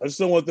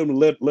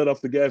let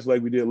off the gas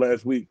like we did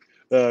last week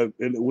in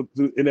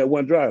that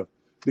one drive.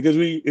 Because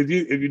if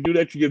you do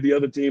that, you give the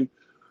other team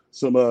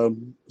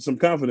some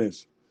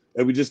confidence,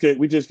 and we just can't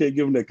give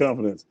them that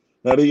confidence.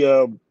 Now they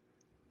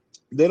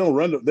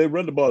run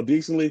the ball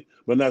decently,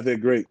 but not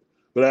that great.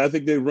 But I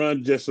think they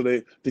run just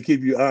to keep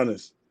you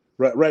honest.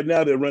 Right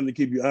now they're running to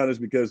keep you honest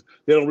because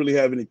they don't really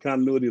have any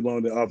continuity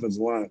along the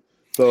offensive line.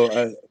 So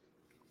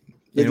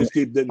they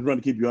run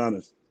to keep you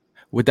honest.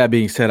 With that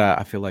being said,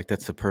 I feel like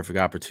that's a perfect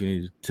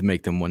opportunity to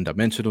make them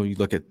one-dimensional. You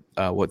look at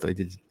what they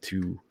did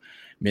to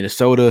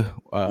Minnesota,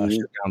 shut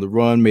down the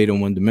run, made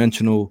them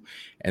one-dimensional,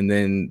 and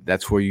then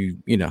that's where you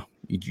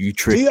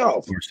trick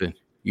Carson.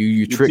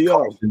 You trick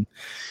Carson,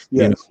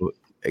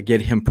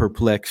 get him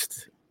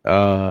perplexed.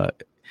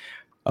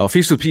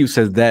 Feast with Pete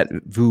says that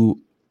Vu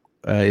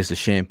is a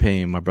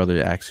champagne. My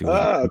brother actually,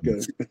 okay.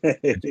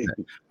 My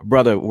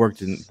brother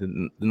worked in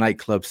the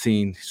nightclub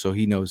scene, so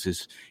he knows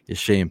his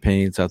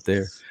champagnes out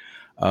there.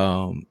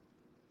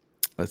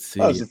 Let's see.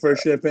 It's the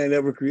first champagne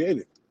ever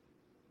created.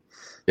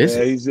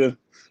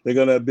 They're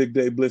gonna have Big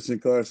Dave Blitz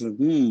and Carson.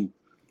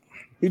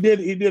 He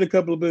did a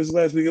couple of blitzes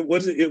last week. It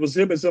was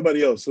him and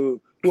somebody else. Who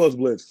else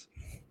blitzed?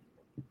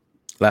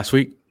 Last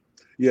week?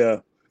 Yeah.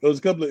 It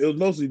was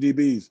mostly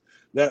DBs.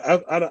 That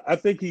I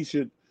think he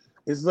should.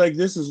 It's like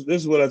this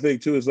is what I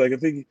think too. It's like I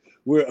think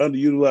we're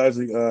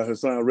underutilizing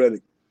Hassan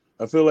Reddick.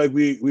 I feel like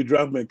we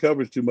drop him in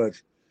coverage too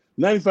much.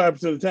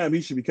 95% of the time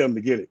he should be coming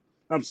to get it.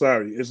 I'm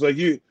sorry. It's like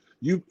you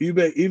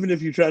even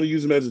if you're trying to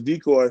use him as a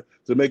decoy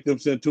to make them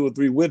send 2 or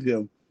 3 with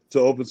him to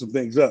open some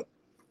things up.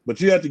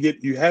 But you have to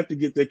get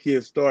that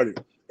kid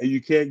started, and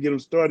you can't get him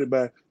started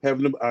by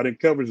having them out in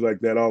coverage like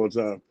that all the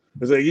time.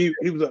 It's like he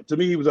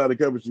was out of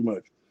coverage too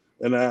much,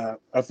 and I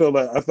thought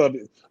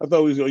we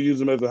was going to use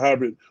him as a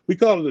hybrid. We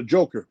call it a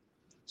joker.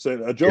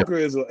 So a joker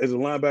is a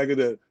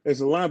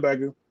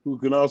linebacker who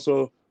can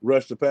also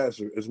rush the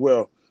passer as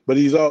well. but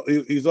he's all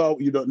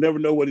you don't never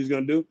know what he's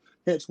going to do.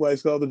 Hence why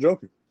it's called the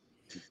Joker.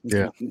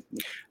 Yeah.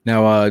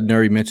 Now,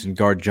 Nuri mentioned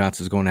Gardner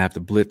Johnson is going to have to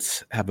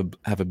blitz, have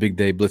a big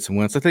day blitzing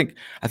Wentz. I think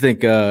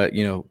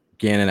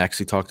Gannon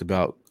actually talked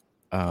about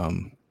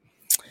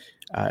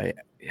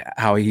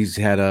how he's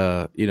had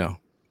a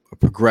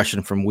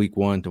progression from week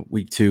 1 to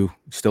week 2,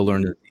 still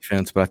learning the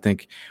defense. But I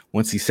think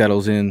once he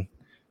settles in,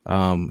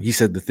 he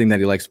said the thing that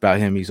he likes about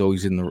him, he's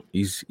always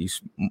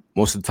he's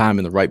most of the time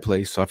in the right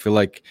place. So I feel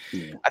like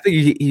I think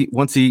he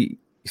once he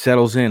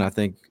settles in, I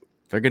think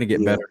they're going to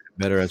get better and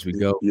better as we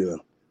go. Yeah.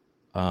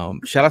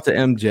 Shout out to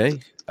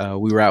MJ.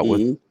 We were out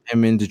with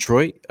him in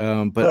Detroit.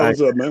 But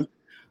what's up, man?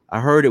 I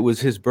heard it was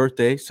his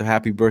birthday, so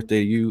happy birthday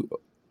to you,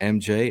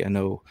 MJ. I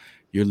know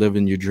you're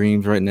living your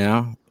dreams right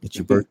now. It's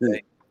your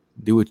birthday.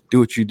 Do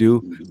what you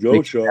do.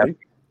 Go, shorty.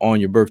 On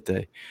your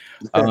birthday.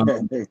 I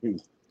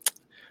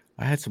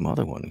had some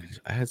other ones.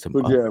 I had some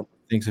other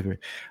things over here.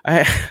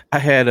 I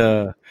had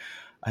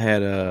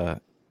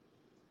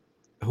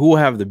who will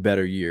have the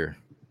better year,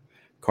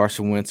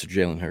 Carson Wentz or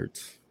Jalen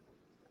Hurts?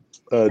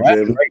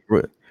 Jalen.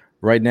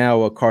 Right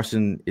now,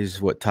 Carson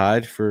is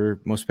tied for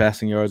most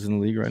passing yards in the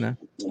league right now.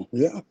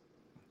 Yeah.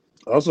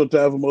 Also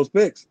tied for most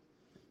picks.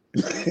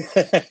 I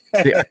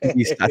think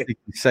he's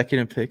second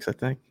in picks. I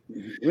think.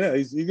 Yeah,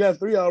 he got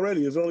 3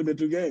 already. It's only been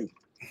 2 games.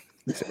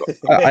 So,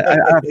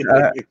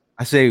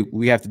 I say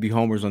we have to be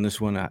homers on this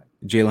one.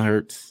 Jalen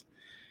Hurts.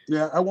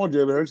 Yeah, I want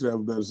Jalen Hurts to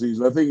have a better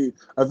season. I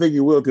think he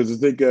will because I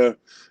think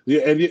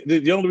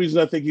the only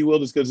reason I think he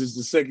will is because it's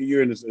the second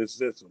year in his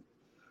system.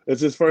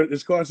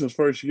 It's Carson's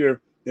first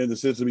year in the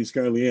system he's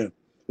currently in.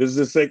 This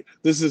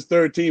is his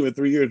third team in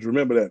 3 years.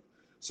 Remember that.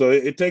 So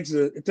it takes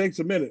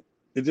a minute.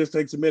 It just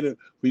takes a minute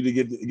for you to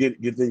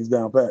get things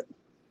down pat.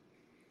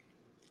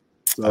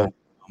 So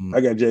I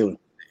got Jalen.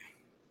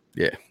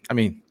 Yeah, I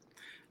mean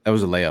that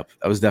was a layup.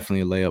 That was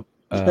definitely a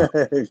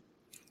layup.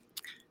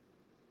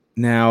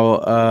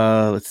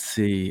 Now let's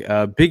see.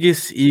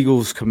 Biggest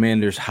Eagles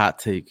Commanders hot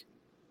take.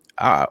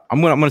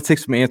 I'm gonna take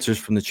some answers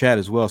from the chat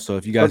as well. So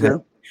if you guys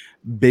have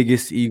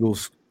biggest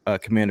Eagles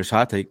Commanders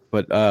hot take,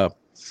 but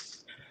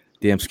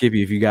damn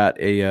Skippy, if you got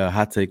a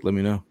hot take, let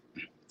me know.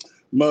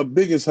 My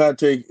biggest hot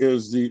take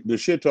is the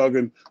shit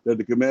talking that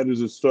the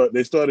Commanders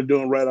started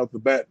doing right off the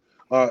bat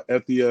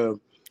at the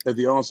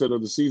onset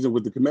of the season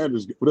with the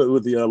Commanders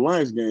with the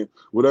Lions game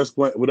with us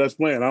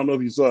playing. I don't know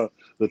if you saw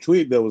the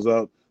tweet that was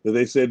out that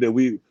they said that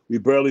we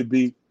barely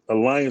beat a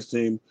Lions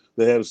team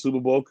that had a Super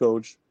Bowl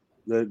coach,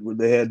 that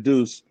they had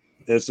Deuce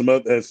and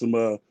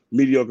some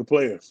mediocre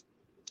players.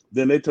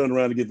 Then they turned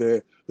around to get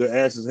their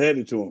asses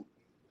handed to them.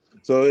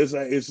 So it's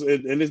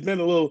been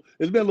a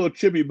little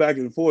chippy back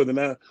and forth, and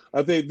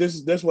I think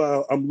that's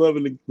why I'm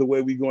loving the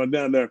way we're going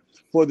down there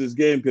for this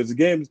game, because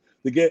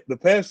the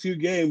past few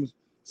games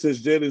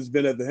since Jalen's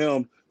been at the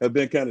helm have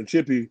been kind of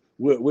chippy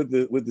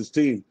with this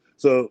team.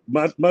 So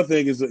my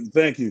thing is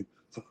thank you,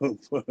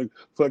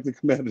 fuck the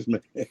Commanders,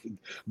 man.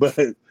 But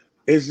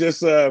it's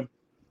just it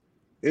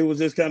was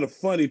just kind of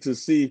funny to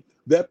see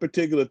that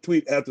particular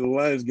tweet after the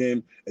Lions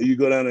game, and you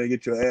go down there and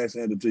get your ass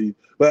handed to you.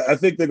 But I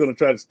think they're going to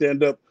try to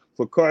stand up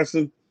for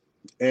Carson,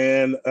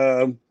 and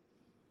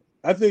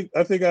I think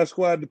our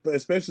squad,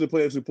 especially the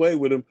players who played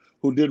with him,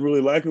 who did really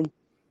like him,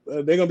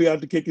 they're going to be out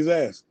to kick his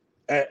ass.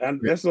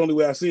 That's the only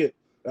way I see it.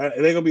 They're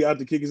going to be out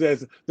to kick his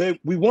ass.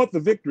 We want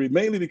the victory,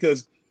 mainly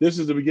because this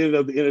is the beginning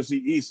of the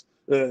NFC East,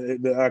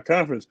 our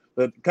conference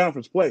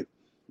play,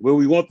 where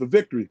we want the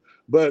victory.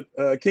 But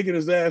kicking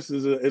his ass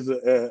is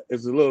a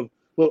little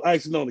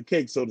icing on the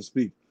cake, so to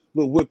speak, a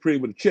little whipped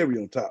cream with a cherry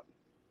on top.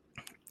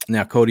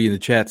 Now, Cody in the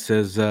chat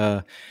says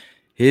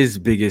his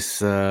biggest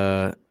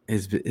hot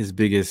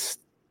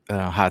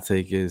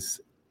take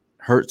is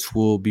Hurts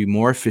will be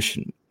more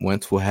efficient.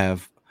 Wentz will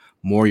have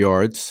more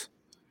yards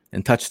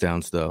and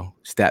touchdowns, though.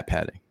 Stat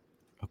padding.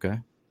 Okay.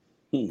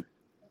 The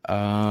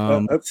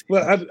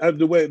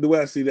way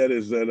I see that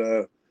is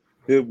that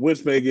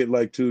Wentz may get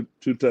like two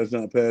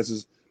touchdown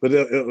passes, but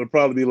it'll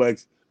probably be like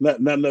not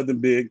nothing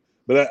big.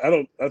 But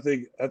I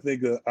think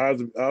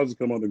odds will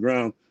come on the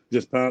ground,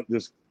 just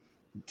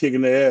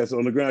kicking their ass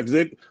on the ground,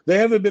 because they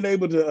haven't been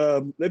able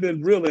to. They've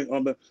been drilling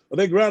on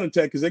their ground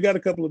attack, because they got a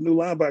couple of new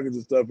linebackers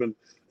and stuff, and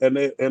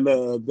they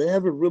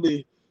haven't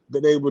really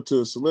been able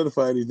to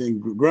solidify anything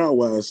ground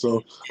wise.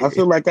 So I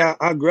feel like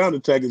our ground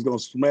attack is going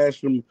to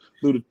smash them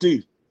through the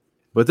teeth.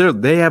 But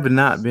they have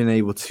not been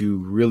able to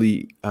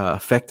really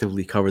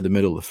effectively cover the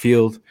middle of the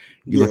field.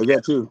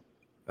 That too.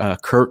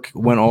 Kirk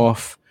went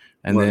off,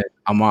 and then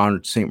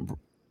Amon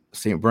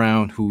St.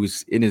 Brown, who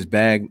is in his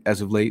bag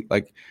as of late.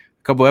 Like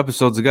a couple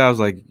episodes ago, I was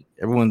like,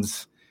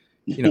 everyone's,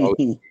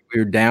 we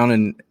were down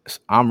in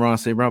Amon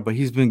St. Brown, but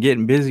he's been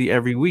getting busy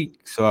every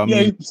week. So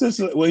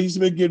he's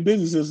been getting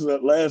busy since the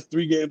last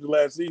 3 games of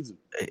last season.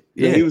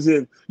 Yeah, he was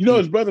in.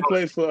 His brother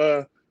plays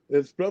for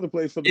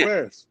the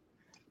Bears.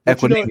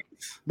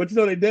 But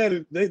their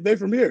dad, they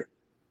from here.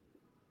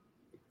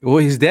 Well,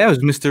 his dad was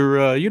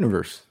Mr.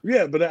 Universe.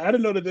 Yeah, but I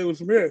didn't know that they was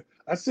from here.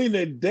 I seen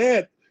their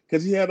dad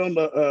because he had on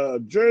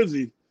the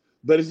jersey,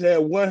 but he had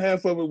one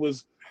half of it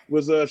was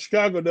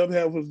Chicago. The other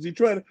half was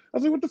Detroit. I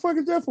was like, what the fuck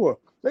is that for?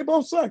 They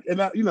both suck.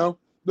 And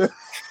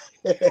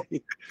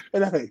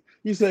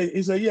he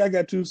said, yeah, I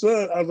got 2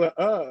 sons. I was like,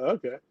 oh,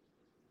 okay.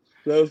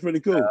 So that was pretty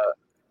cool.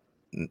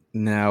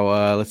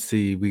 Now, let's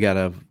see. We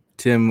got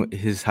Tim.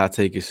 His hot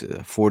take is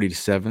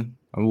 40-7.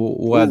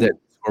 We'll add that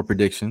for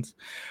predictions.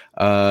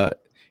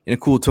 In a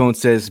cool tone,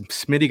 says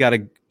Smitty got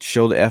to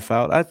show the F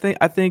out. I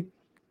think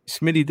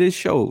Smitty did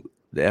show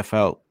the F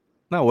out.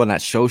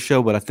 Not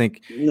show, but I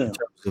think in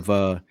terms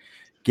of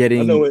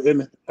getting. I know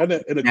in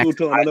a cool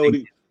tone. I know what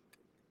he.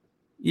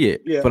 Yeah,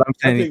 but I'm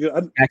saying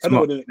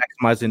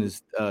maximizing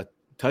his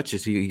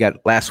touches. He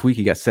got last week.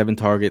 He got 7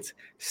 targets,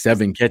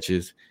 7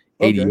 catches,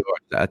 80 yards.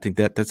 I think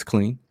that's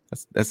clean.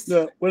 That's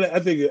no. Well, I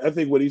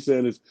think what he's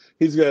saying is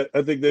he's got.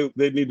 I think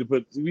they need to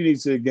put. We need to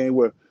see a game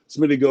where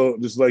Smitty go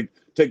just like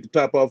take the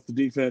top off the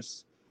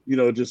defense.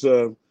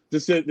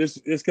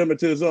 It's coming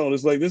to his own.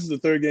 It's like this is the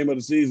 3rd game of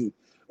the season.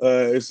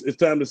 It's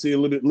time to see a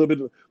little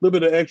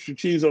bit of extra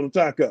cheese on the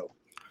taco.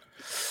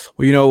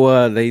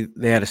 Well, they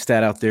had a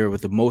stat out there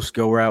with the most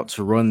go routes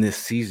run this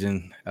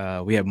season.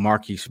 We have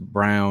Marquise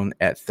Brown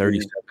at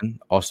 37,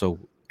 also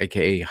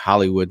aka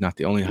Hollywood, not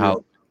the only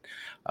Hollywood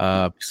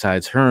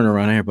besides Hearn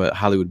around here, but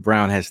Hollywood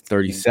Brown has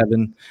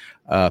 37,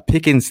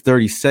 Pickens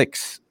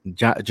 36,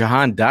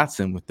 Jahan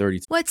Dotson with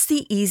 30. What's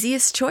the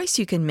easiest choice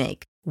you can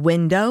make?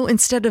 Window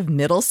instead of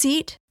middle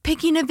seat?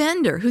 Picking a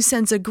vendor who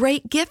sends a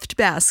great gift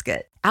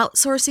basket?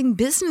 Outsourcing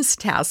business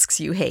tasks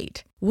you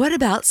hate? What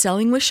about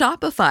selling with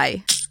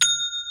Shopify?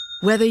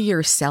 Whether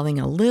you're selling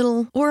a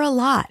little or a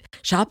lot,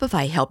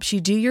 Shopify helps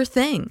you do your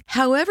thing,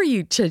 however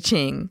you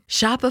cha-ching.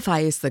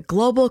 Shopify is the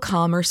global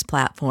commerce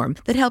platform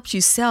that helps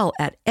you sell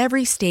at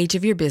every stage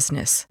of your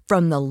business.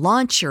 From the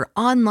launch your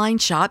online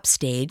shop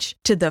stage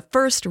to the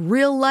first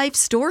real-life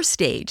store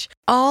stage,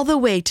 all the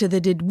way to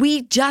the did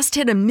we just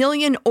hit 1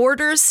 million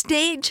orders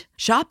stage.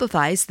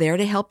 Shopify's there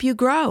to help you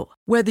grow.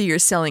 Whether you're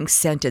selling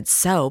scented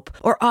soap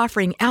or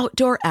offering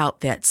outdoor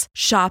outfits,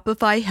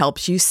 Shopify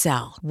helps you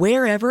sell.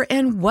 Wherever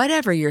and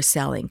whatever you're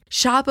selling,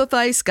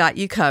 Shopify's got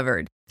you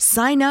covered.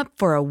 Sign up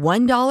for a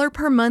 $1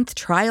 per month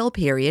trial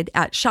period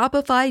at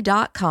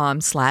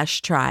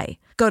shopify.com/try.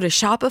 Go to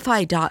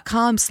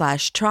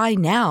shopify.com/try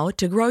now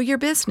to grow your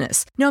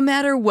business, no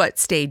matter what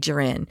stage you're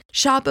in.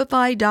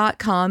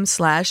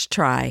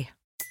 Shopify.com/try.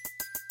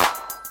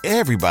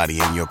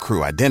 Everybody in your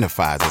crew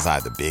identifies as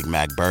either Big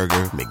Mac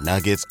Burger,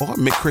 McNuggets, or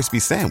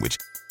McCrispy Sandwich.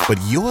 But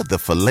you're the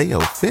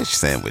Filet-O-Fish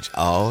Sandwich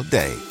all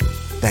day.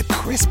 That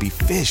crispy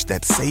fish,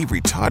 that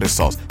savory tartar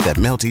sauce, that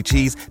melty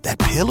cheese, that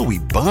pillowy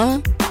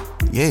bun.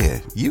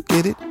 Yeah, you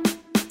get it.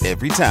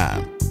 Every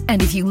time.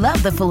 And if you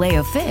love the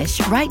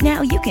Filet-O-Fish, right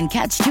now you can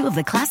catch 2 of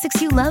the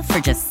classics you love for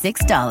just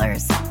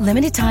 $6.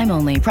 Limited time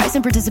only. Price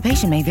and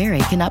participation may vary.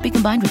 Cannot be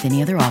combined with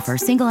any other offer.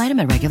 Single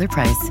item at regular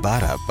price.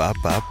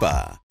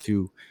 Ba-da-ba-ba-ba.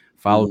 To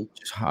follow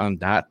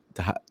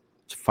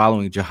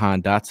following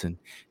Jahan Dotson,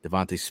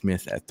 Devontae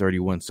Smith at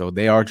 31. So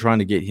they are trying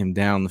to get him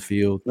down the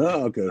field.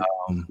 Oh, okay.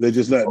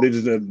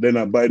 They're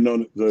not biting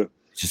on it.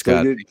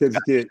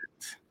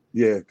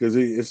 Because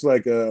it's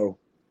like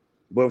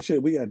well,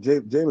 shit, we got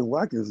Jalen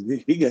Watkins.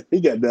 He got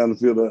down the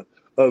field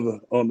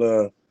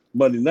on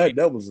Monday night.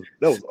 That was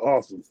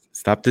awesome.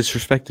 Stop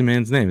disrespecting the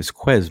man's name. It's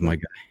Quez, my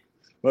guy.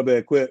 My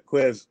bad,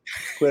 Quez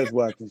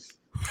Watkins.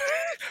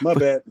 My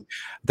bad.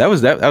 I'm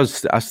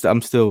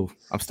still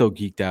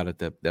geeked out at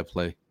that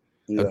play.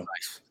 Yeah.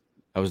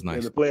 That was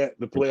nice. And the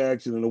play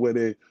action and the way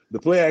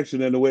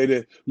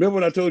they remember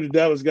when I told you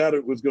Dallas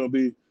Goedert was going to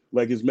be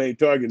like his main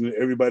target and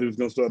everybody was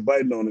going to start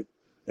biting on it.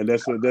 And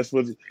that's what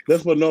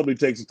normally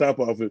takes the top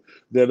off it.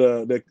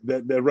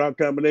 That route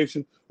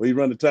combination where you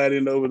run the tight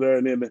end over there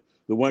and then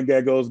the one guy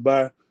goes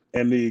by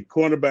and the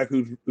cornerback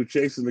who's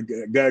chasing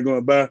the guy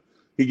going by,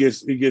 he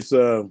gets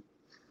deja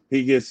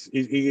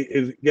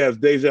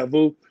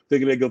vu,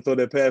 thinking they're gonna throw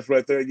that pass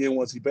right there again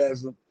once he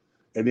passes him,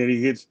 and then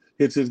he hits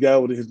his guy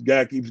with his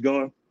guy keeps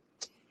going.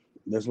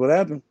 That's what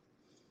happened.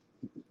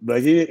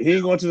 But he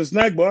ain't going to the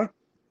snack bar.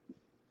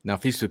 Now,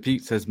 Feast with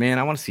Pete says, man,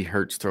 I want to see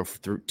Hurts throw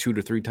for 2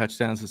 to 3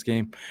 touchdowns this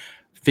game.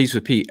 Feast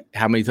with Pete,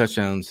 how many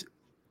touchdowns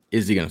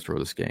is he going to throw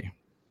this game?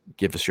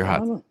 Give us your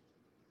hot. I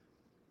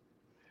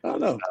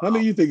don't know. How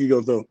many you think he's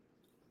going to throw?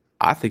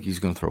 I think he's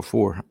going to throw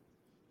 4.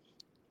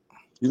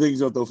 You think he's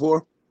going to throw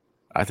 4?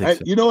 I think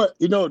so. You know what?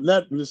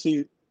 Not to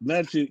see.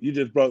 Not you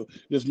just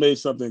made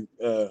something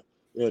go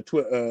in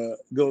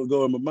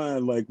my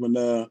mind. Like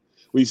when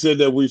we said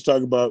that we was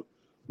talking about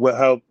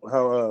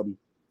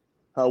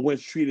how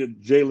Wentz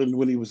treated Jalen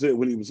when he was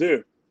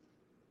here.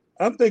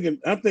 I'm thinking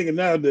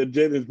now that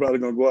Jalen's probably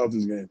gonna go off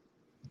this game.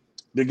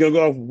 They're gonna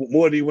go off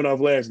more than he went off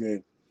last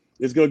game.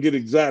 It's gonna get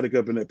exotic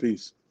up in that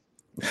piece.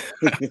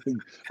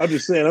 I'm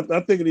just saying.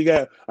 I'm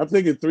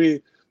thinking three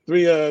in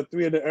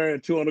the air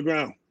and 2 on the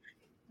ground.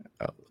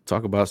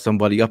 Talk about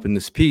somebody up in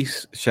this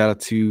piece. Shout out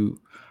to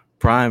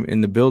Prime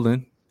in the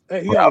building.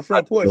 Hey, he got a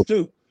front porch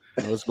too.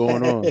 What's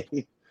going on?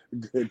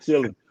 Good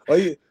chilling.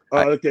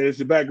 Oh, okay. It's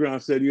your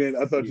background said you ain't.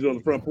 I thought you were on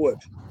the front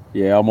porch.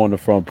 Yeah, I'm on the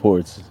front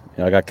porch.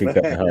 I got kicked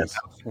out the house.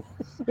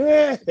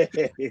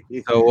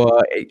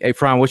 So, hey,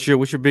 Fran, what's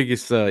your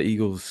biggest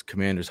Eagles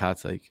Commanders hot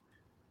take?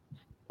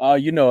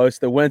 It's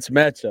the Wentz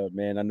matchup,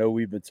 man. I know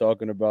we've been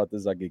talking about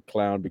this. I get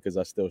clowned because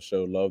I still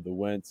show love to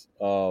Wentz.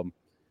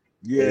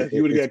 Yeah,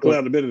 you would have got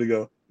clowned a minute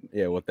ago.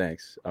 Yeah, well,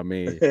 thanks. I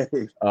mean,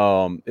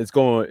 it's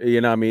going.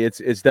 You know, I mean,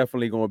 it's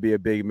definitely going to be a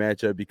big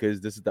matchup because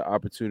this is the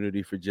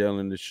opportunity for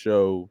Jalen to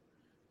show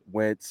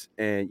Wentz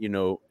and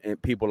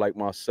and people like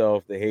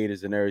myself, the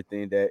haters and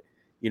everything, that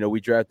we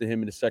drafted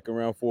him in the second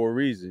round for a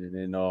reason.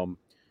 And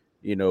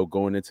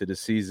going into the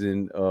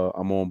season,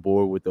 I'm on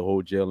board with the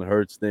whole Jalen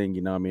Hurts thing.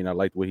 You know what I mean? I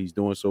like what he's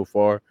doing so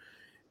far.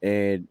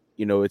 And,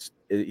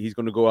 he's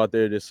going to go out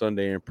there this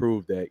Sunday and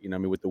prove that,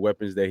 with the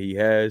weapons that he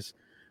has.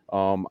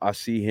 I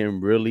see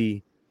him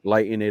really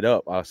lighting it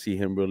up. I see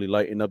him really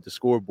lighting up the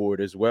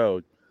scoreboard as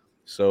well.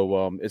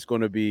 So it's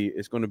going to be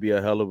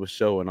a hell of a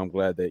show. And I'm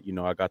glad that,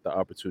 I got the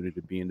opportunity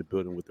to be in the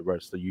building with the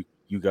rest of you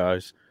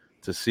guys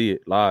to see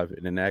it live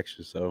and in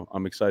action. So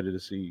I'm excited to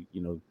see,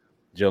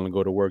 Jalen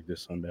go to work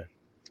this Sunday.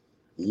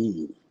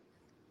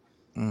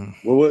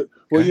 Well,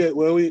 I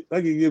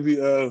can give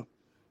you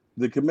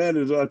the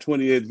Commanders are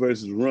 28th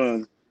versus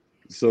run.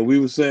 So we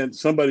were saying,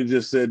 somebody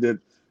just said that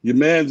your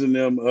man's in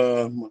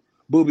them,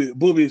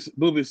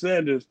 Booby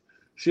Sanders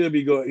should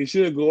be going. He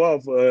should go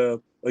off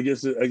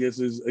against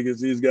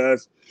these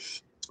guys.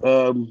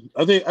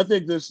 I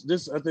think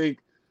this.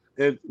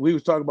 And we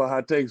was talking about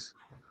hot takes.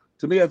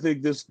 To me, I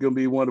think this is going to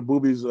be one of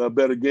Booby's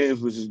better games,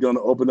 which is going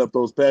to open up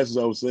those passes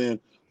I was saying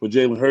for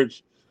Jalen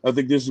Hurts. I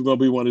think this is going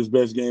to be one of his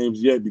best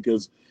games yet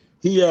because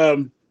he's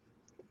been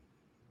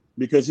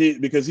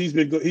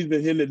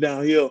hitting it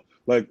downhill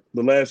like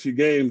the last few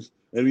games,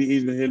 and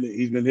he's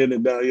been hitting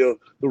it downhill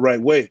the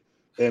right way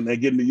and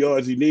getting the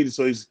yards he needed.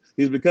 So he's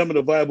becoming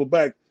a viable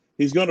back.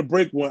 He's going to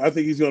break one. I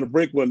think he's going to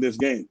break one this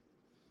game.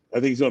 I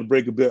think he's going to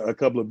break a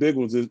couple of big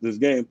ones this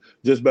game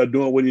just by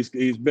doing what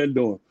he's been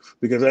doing.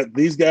 Because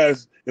these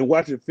guys, and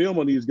watching film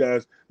on these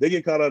guys, they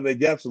get caught out of their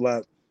gaps a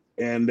lot,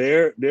 and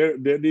their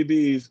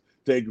DBs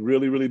take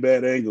really, really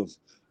bad angles.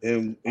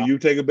 And you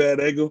take a bad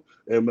angle,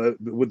 and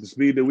with the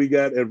speed that we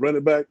got at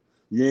running back,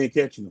 you ain't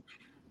catching them.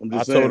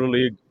 I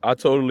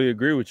totally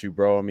agree with you,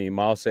 bro. I mean,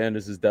 Miles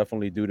Sanders is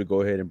definitely due to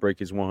go ahead and break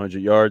his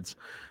 100 yards.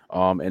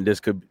 And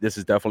this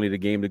is definitely the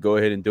game to go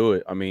ahead and do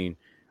it. I mean,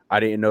 I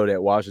didn't know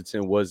that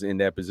Washington was in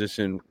that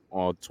position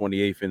on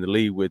 28th in the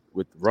league with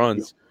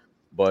runs,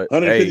 but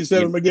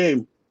 157 a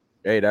game.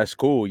 Hey, that's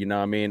cool. You know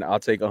what I mean? I'll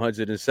take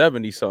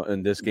 170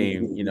 something this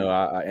game,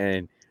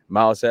 and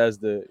Miles has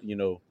the,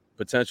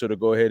 potential to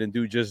go ahead and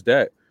do just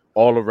that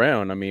all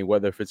around. I mean,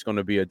 whether if it's going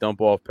to be a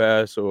dump off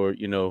pass or,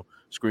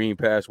 screen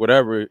pass,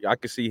 whatever, I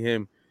could see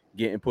him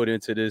getting put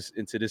into this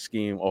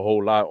scheme a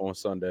whole lot on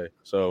Sunday.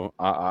 So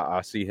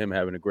I see him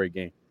having a great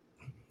game.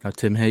 Now,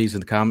 Tim Hayes in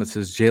the comments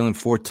says Jalen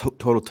 4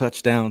 total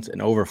touchdowns and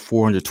over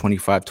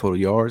 425 total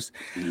yards.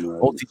 Nice.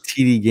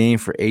 Multi-TD game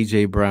for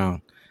A.J.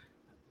 Brown.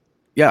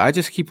 Yeah, I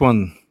just keep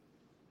on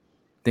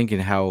thinking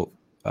how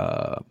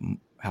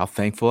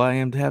thankful I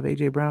am to have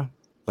A.J. Brown.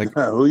 Like,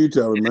 who you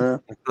telling, man?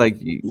 Like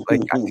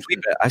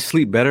I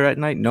sleep better at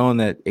night knowing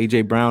that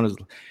A.J. Brown is.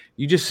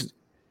 It's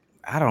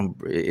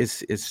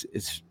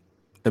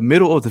the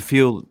middle of the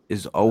field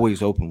is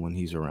always open when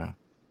he's around.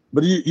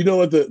 But you know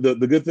what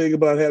the good thing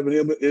about having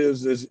him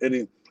is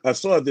and I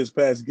saw it this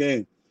past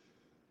game.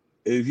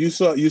 If you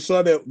saw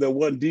that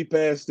one deep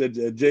pass that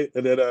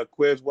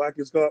Quez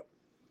Watkins caught,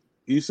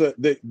 you saw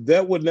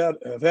that would not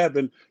have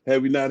happened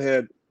had we not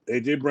had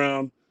A.J.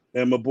 Brown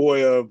and my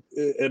boy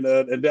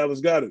and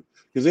Dallas Goedert,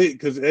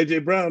 because A.J.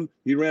 Brown,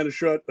 he ran a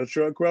short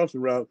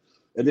crossing route,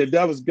 and then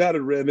Dallas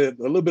Goedert ran a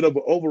little bit of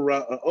an over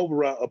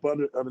route up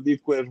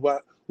underneath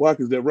Quez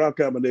Watkins, that route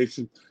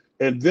combination.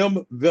 And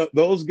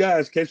those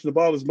guys catching the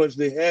ball as much as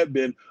they had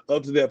been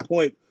up to that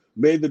point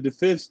made the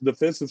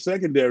defensive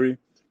secondary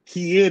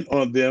key in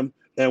on them,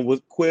 and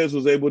Quez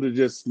was able to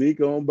just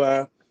sneak on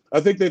by. I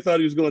think they thought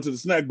he was going to the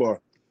snack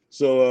bar.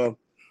 So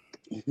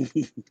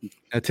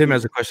Tim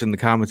has a question in the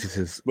comments. He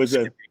says,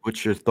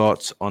 "What's your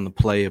thoughts on the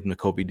play of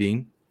Nakobe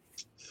Dean?"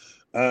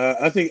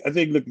 I think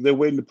they're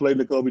waiting to play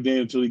Nakobe Dean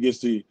until he gets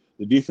the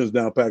defense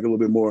down pack a little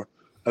bit more.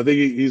 I think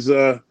he's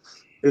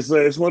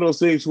it's one of those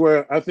things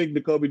where I think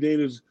Nakobe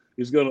Dean is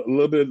going to a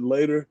little bit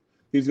later.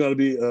 He's going to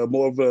be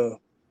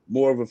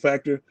more of a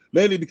factor,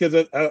 mainly because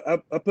I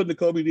put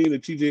Nakobe Dean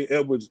and T.J.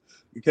 Edwards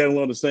kind of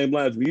along the same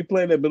lines. When you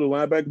play in that middle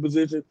linebacker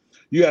position,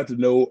 you have to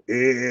know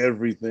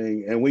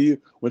everything. And when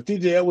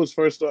T.J. Edwards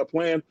first started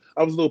playing,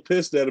 I was a little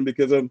pissed at him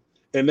because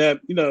not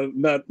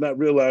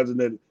realizing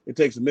that it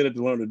takes a minute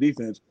to learn the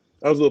defense.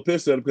 I was a little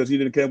pissed at him because he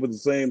didn't come with the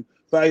same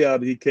thigh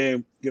out that he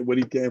came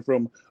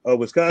from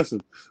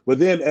Wisconsin. But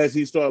then as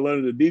he started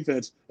learning the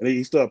defense and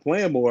he started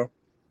playing more,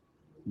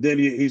 then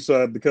he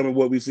started becoming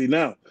what we see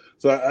now.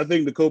 So I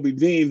think Nakobe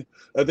Dean,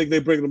 I think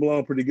they're bringing him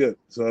along pretty good.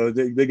 So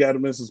they got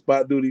him in some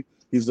spot duty.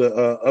 He's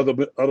a other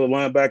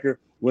linebacker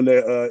when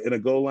they're in a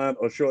goal line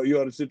or short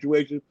yardage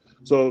situation.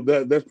 So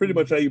that's pretty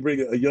much how you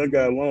bring a young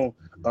guy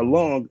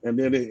along, and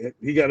then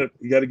he got to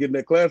get in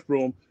that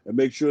classroom and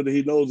make sure that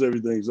he knows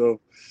everything. So.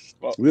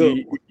 Well,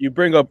 you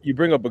bring up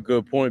a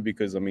good point,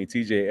 because I mean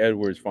TJ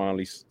Edwards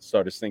finally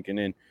started sinking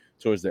in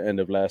towards the end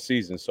of last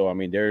season. So I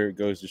mean there it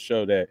goes to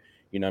show that,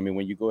 you know, I mean,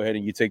 when you go ahead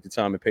and you take the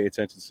time and pay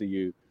attention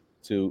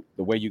to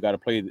the way you got to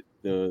play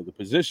the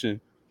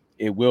position,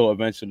 it will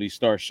eventually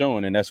start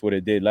showing, and that's what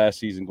it did last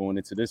season going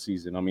into this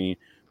season. I mean,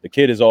 the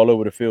kid is all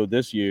over the field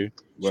this year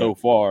so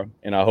far,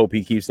 and I hope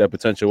he keeps that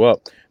potential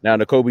up. Now,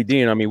 Nakobe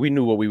Dean, I mean, we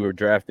knew what we were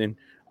drafting.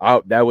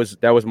 That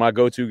was my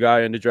go-to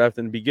guy in the draft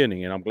in the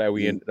beginning, and I'm glad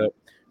we ended up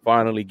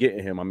finally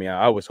getting him. I mean,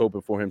 I was hoping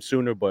for him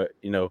sooner, but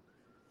you know,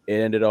 it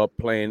ended up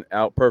playing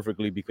out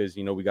perfectly because,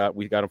 you know, we got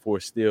him for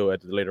a steal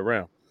at the later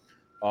round.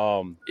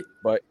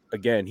 But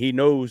again, he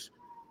knows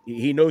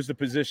the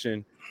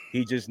position.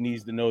 He just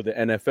needs to know the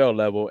NFL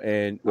level,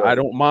 and I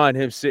don't mind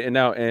him sitting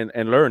out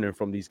and learning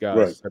from these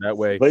guys. So that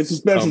way, play some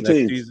special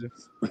teams.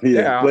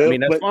 I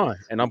mean, that's fine,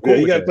 and I'm cool.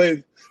 You got to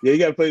play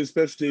the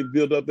special teams,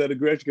 build up that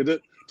aggression. Because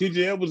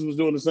TJ Edwards was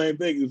doing the same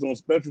thing. He was on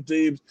special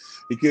teams.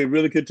 He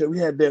could tell. We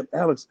had damn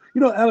Alex.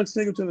 You know, Alex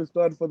Singleton that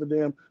started for the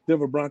damn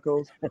Denver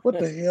Broncos. What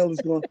the hell is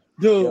going on?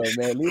 Dude,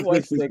 yo, man, Lee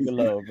White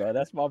Singleton, bro.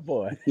 That's my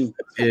boy.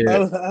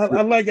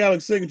 I like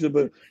Alex Singleton,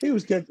 but he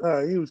was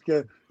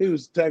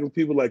tackling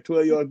people like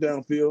 12 yards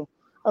downfield.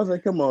 I was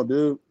like, come on,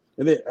 dude.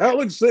 And then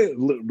Alex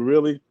Singleton,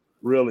 really?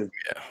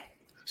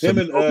 Yeah. Him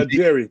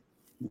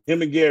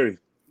and Gary.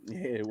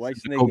 Yeah, White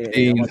Snake.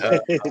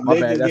 My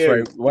bad. That's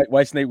right.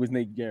 White Snake was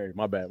Nate Gary.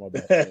 My bad.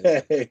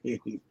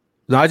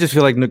 No, I just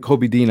feel like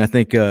Nakobe Dean. I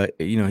think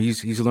you know,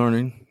 he's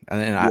learning,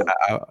 and I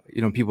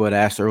you know, people had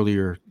asked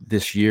earlier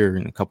this year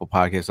in a couple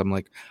podcasts. I'm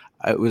like,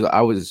 I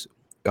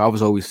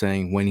was always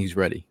saying when he's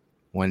ready.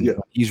 When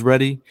he's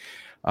ready,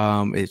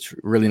 it's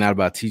really not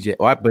about TJ,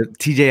 but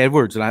TJ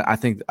Edwards. And I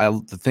think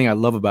the thing I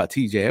love about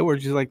TJ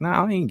Edwards is like,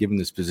 I ain't giving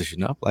this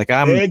position up. Like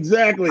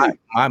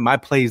my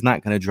play is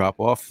not going to drop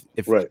off.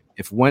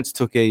 If Wentz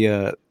took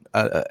a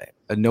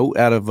note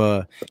out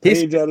of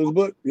page out of his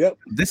book,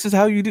 this is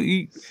how you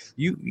do.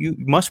 You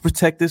must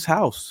protect this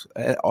house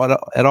at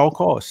all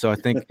costs. So I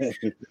think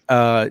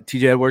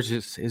TJ Edwards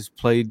has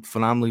played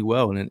phenomenally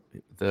well, and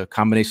the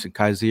combination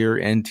Kaiser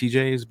and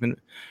TJ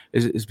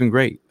has been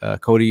great.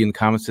 Cody in the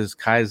comments says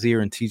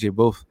Kaiser and TJ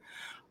both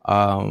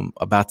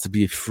about to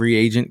be a free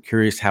agent.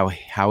 Curious how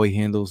he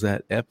handles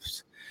that.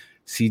 Epps,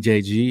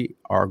 CJG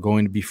are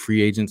going to be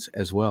free agents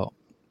as well.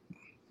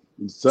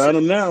 Sign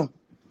them now.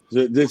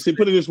 Put it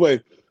this way.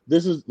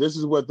 This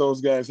is what those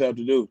guys have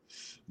to do.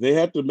 They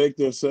have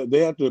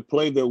to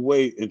play their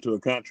way into a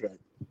contract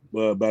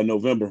by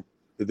November.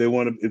 If they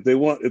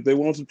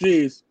want some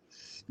cheese,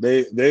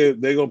 they're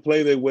gonna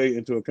play their way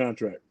into a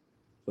contract.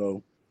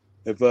 So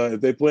if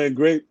they're playing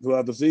great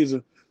throughout the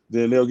season,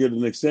 then they'll get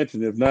an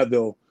extension. If not,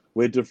 they'll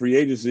wait till free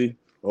agency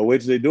or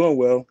wait till they're doing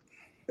well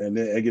and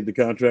get the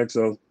contract.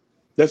 So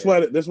that's why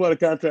the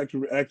contracts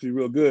are actually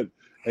real good.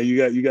 And you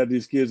got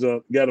these kids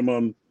got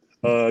them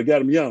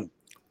young.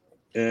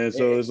 And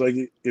so it's like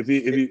if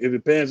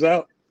it pans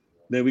out,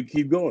 then we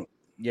keep going.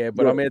 Yeah,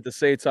 but I mean, at the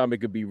same time, it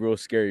could be real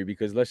scary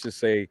because let's just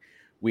say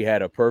we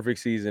had a perfect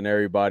season.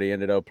 Everybody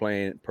ended up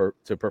playing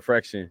to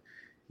perfection.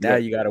 Now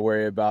you got to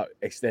worry about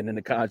extending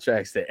the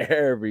contracts to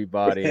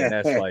everybody, and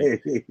that's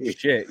like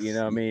shit. You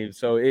know what I mean?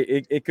 So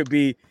it could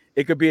be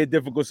a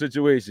difficult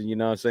situation. You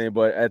know what I'm saying?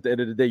 But at the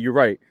end of the day, you're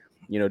right.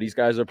 You know, these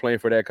guys are playing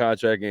for that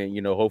contract, and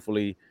you know,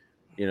 hopefully,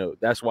 you know,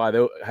 that's why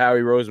Howie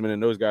Roseman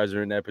and those guys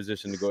are in that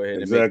position to go ahead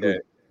and make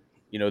that.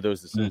 You know,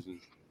 those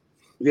decisions.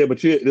 Yeah,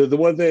 but the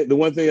one thing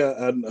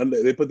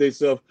they put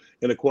themselves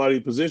in a quality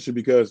position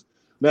because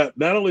not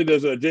only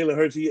does Jalen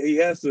Hurts he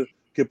has to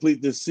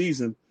complete this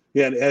season, he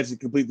had to actually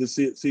complete this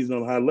season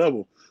on a high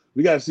level.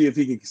 We got to see if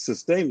he can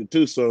sustain it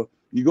too. So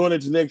you're going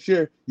into next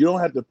year, you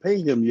don't have to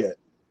pay him yet.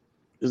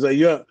 It's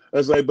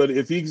like, but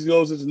if he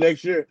goes into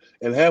next year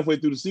and halfway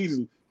through the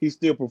season he's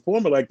still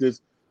performing like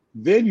this,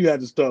 then you have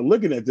to start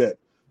looking at that.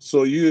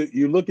 So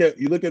you look at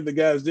the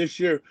guys this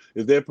year,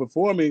 if they're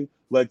performing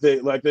like they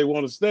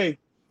want to stay,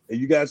 and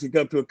you guys can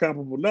come to a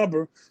comparable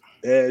number,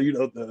 and you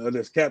know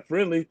that's cap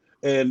friendly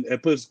and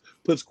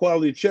puts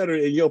quality cheddar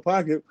in your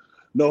pocket,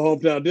 no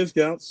hometown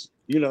discounts,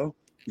 you know.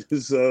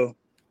 So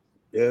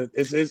yeah,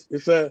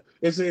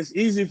 it's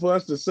easy for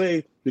us to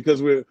say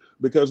because we're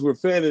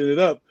fanning it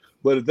up,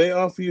 but if they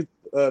offer you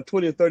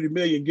 20 or 30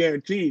 million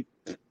guaranteed,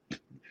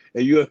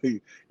 and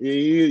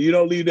you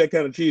don't leave that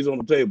kind of cheese on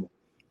the table.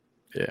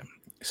 Yeah.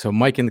 So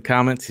Mike in the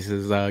comments, he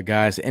says,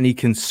 guys, any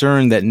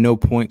concern that no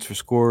points were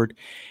scored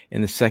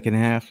in the second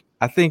half?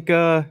 I think,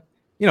 you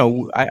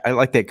know, I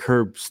like that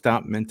curb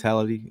stomp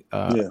mentality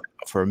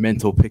for a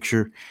mental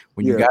picture.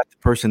 When you got the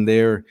person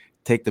there,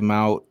 take them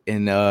out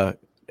and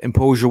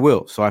impose your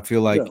will. So I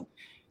feel like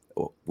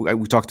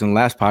we talked in the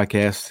last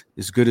podcast,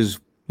 as good as,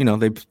 you know,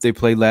 they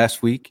played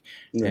last week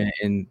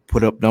and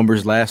put up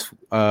numbers last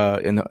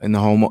in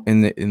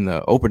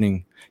the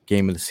opening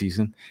game of the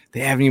season.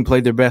 They haven't even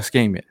played their best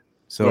game yet.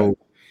 So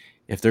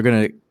if they're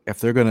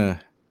gonna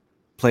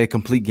play a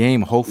complete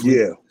game. Hopefully,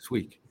 this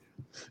week.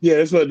 Yeah,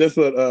 that's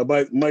what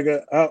Mike.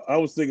 I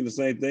was thinking the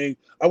same thing.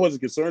 I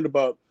wasn't concerned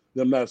about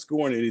them not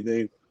scoring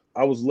anything.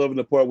 I was loving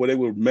the part where they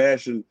were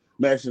mashing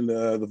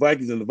the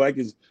Vikings, and the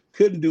Vikings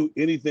couldn't do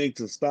anything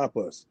to stop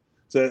us.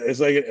 So it's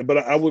like, but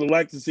I would have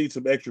liked to see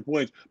some extra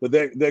points. But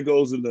that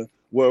goes into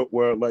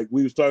where like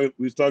we was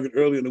talking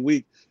earlier in the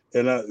week,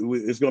 and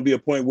it's going to be a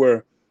point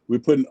where we're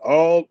putting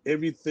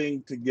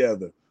everything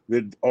together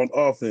on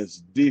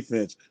offense,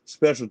 defense,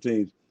 special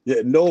teams.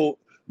 Yeah, no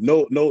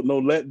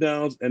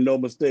letdowns and no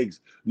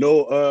mistakes.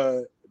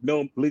 No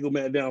legal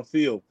man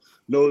downfield.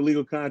 No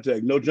illegal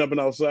contact. No jumping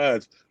off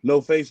sides. No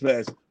face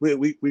masks. We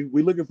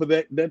looking for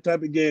that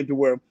type of game to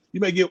where you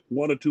may get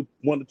one or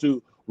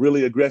two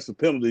really aggressive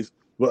penalties,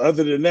 but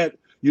other than that,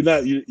 you're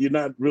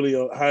not really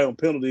high on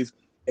penalties,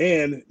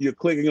 and you're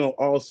clicking on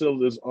all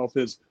cylinders: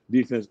 offense,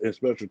 defense, and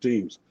special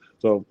teams.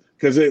 So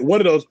because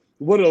one of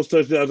those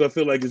touchdowns, I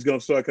feel like is going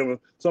to start coming.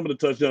 Some of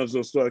the touchdowns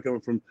will start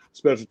coming from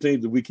special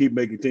teams if we keep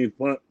making teams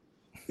punt.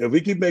 If we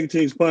keep making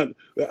teams punt,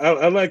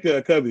 I like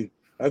Covey.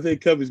 I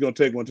think Covey's going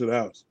to take one to the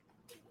house.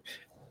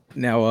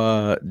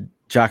 Now,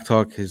 Jock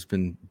Talk has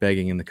been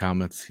begging in the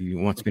comments. He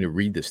wants me to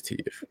read this to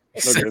you.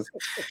 Okay.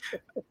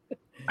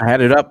 I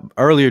had it up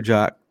earlier,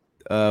 Jock.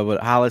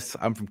 But Hollis,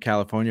 I'm from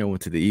California. I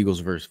went to the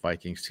Eagles versus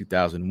Vikings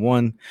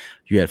 2001.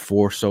 You had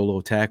 4 solo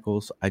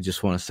tackles. I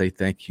just want to say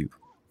thank you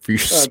for your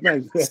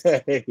thanks.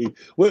 Hey,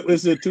 what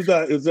was it?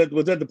 2000?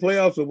 Was that the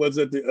playoffs or was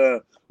it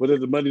the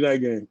Monday night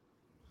game?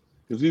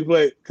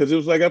 Because it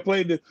was like I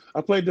played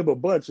them a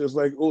bunch. It's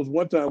like it was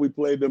one time we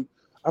played them.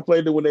 I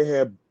played them when they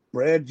had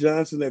Brad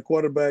Johnson at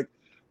quarterback,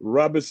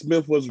 Robert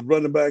Smith was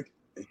running back.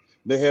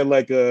 They had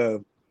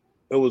it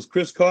was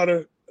Chris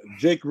Carter,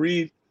 Jake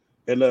Reed,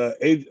 and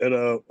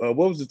what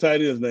was the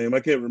tight end's name? I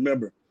can't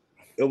remember.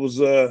 It was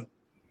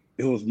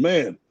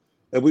man,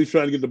 and we was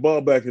trying to get the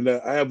ball back. And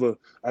I have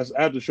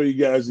to show you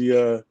guys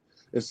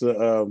it's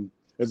a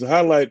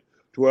highlight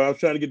to where I was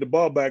trying to get the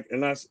ball back,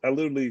 and I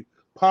literally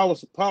power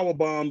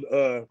bombed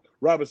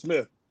Robert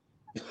Smith.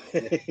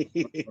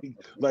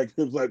 Like it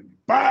was like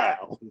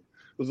bow.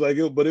 It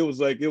was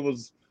like I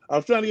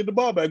was trying to get the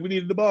ball back. We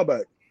needed the ball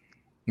back.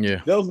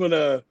 Yeah. Those when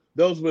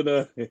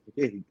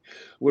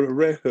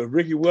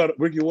Ricky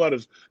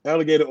Waters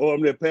alligator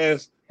arm that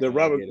pass that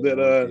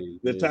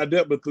Ty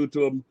Detmer threw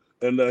to him,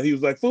 and he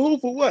was like, "For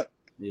what?"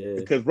 Yeah.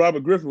 Because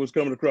Robert Griffin was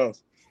coming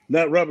across.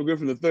 Not Robert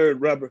Griffin III,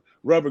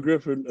 Robert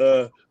Griffin,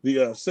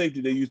 the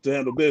safety they used to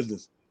handle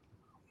business.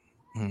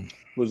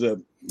 Was that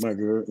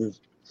Michael?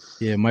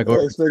 Yeah,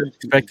 Michael,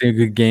 expecting a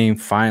good game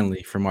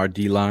finally from our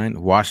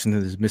D-line.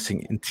 Washington is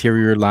missing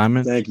interior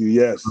linemen. Thank you,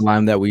 yes. The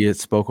line that we had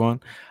spoke on.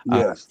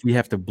 Yes. We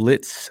have to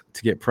blitz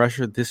to get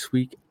pressure this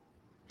week.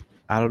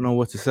 I don't know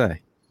what to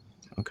say.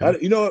 Okay.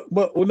 You know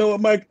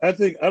what, Mike? I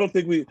don't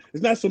think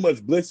it's not so much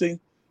blitzing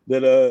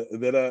that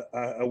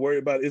I worry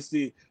about. It's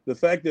the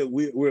fact that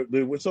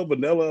we're so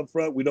vanilla up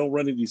front. We don't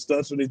run any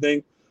stunts or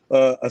anything.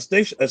 A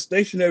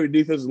stationary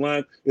defensive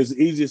line is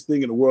the easiest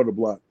thing in the world to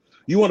block.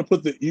 You want to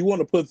put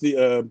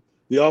the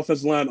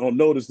offensive line on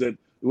notice that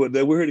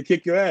we're here to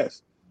kick your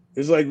ass.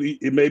 It's like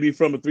it may be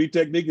from a 3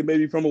 technique, it may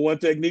be from a 1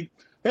 technique.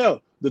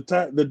 Hell,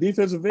 the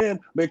defensive end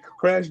may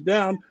crash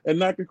down and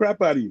knock the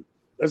crap out of you.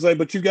 It's like,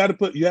 but you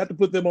have to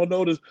put them on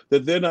notice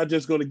that they're not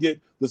just going to get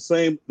the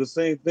same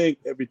thing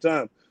every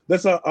time.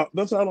 That's all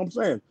I'm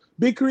saying.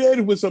 Be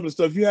creative with some of the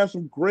stuff. You have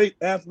some great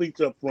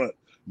athletes up front.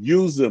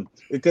 Use them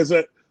because.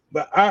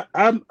 But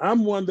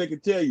I'm one that can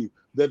tell you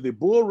that the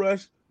bull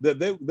rush that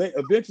they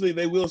eventually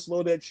they will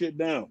slow that shit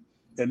down.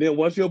 And then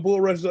once your bull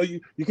rush, so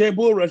you can't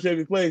bull rush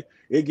every play,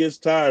 it gets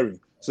tiring.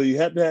 So you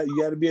got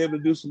to be able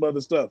to do some other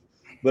stuff.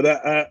 But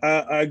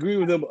I agree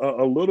with them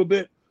a little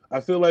bit. I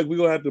feel like we're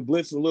gonna have to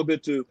blitz a little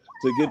bit to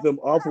get them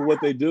off of what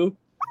they do.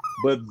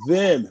 But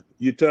then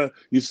you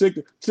sick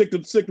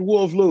the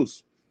wolves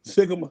loose.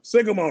 Sick them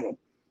on them.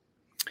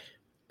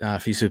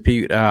 If you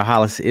repeat,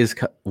 Hollis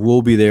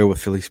will be there with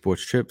Philly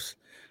Sports Trips.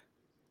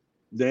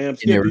 Damn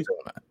Skippy.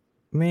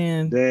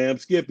 Man. Damn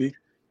Skippy.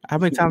 How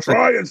many times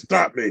try and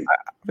stop me?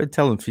 I've been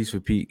telling Feast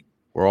for Pete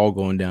we're all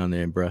going down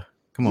there, bro.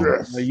 Come on.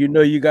 Yes. Well,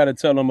 you got to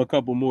tell him a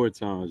couple more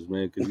times,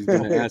 man, because he's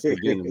going to ask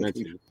again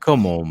eventually.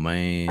 Come on,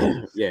 man.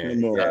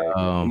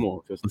 Come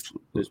on.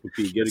 Just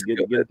repeat. Get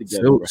it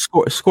together.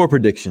 So, score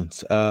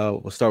predictions.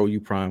 We'll start with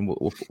you, Prime.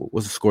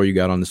 What's the score you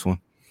got on this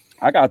one?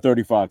 I got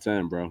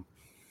 35-10, bro.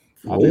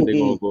 I think they're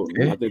gonna go.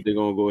 Okay. I think they're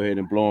gonna go ahead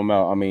and blow them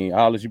out. I mean,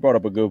 Hollis, you brought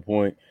up a good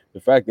point. The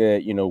fact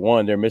that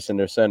one, they're missing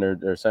their center.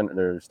 Their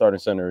starting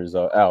center is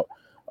out.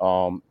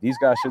 These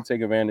guys should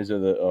take advantage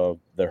of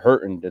the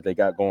hurting that they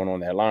got going on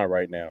that line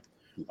right now.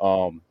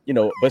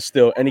 But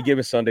still, any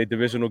given Sunday,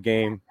 divisional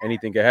game,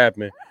 anything can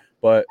happen.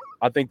 But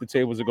I think the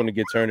tables are going to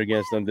get turned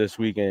against them this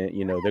week, and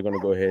they're going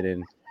to go ahead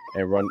and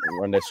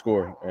run that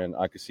score. And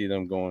I could see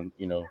them going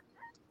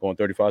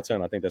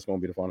 35-10. I think that's going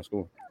to be the final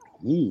score.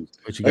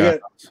 What you got?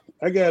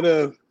 I got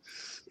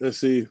let's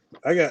see.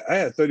 I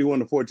had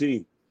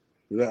 31-14.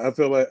 I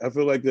feel like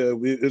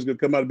it's going to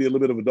come out to be a little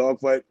bit of a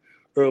dogfight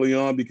early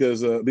on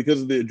because of the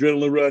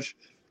adrenaline rush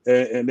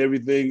and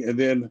everything. And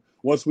then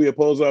once we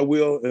oppose our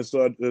will and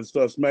start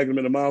smacking them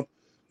in the mouth,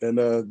 and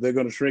they're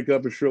going to shrink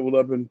up and shrivel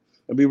up and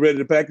be ready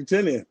to pack the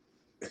tin in.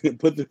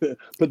 put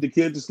the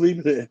kid to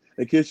sleep and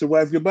kiss your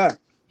wife goodbye.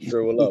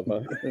 Shrivel up,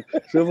 huh?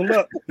 Shrivel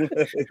up.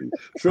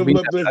 Shrivel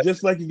up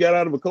just like you got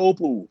out of a cold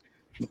pool.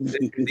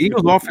 The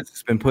Eagles offense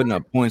has been putting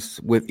up points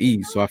with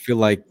ease, so I feel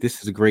like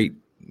this is a great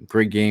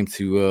game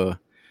to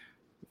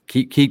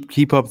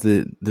keep up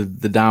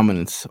the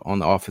dominance on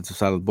the offensive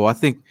side of the ball. I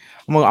think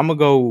I'm gonna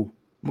go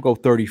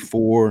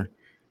 34-17.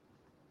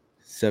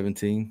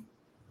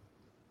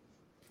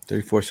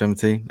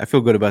 34-17. I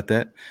feel good about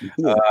that.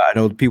 I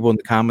know the people in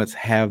the comments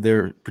have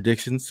their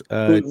predictions.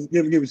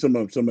 Give me some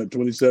 27-7.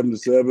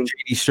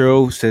 JD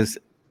Stroh says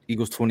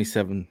Eagles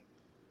 27-7.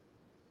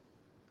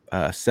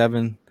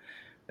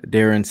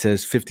 Darren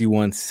says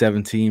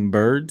 51-17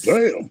 Birds.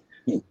 Damn.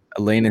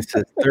 Elena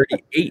says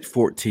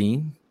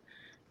 38-14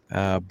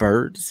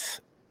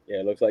 Birds.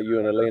 Yeah, it looks like you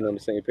and Elena on the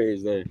same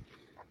page there.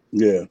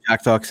 Yeah.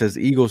 Jack Talk says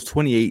Eagles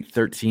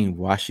 28-13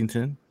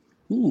 Washington.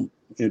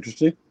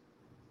 Interesting.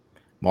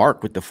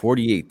 Mark with the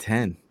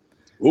 48-10.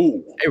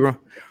 Ooh. Hey,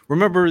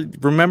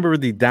 remember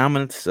the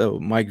dominance of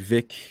Mike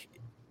Vick?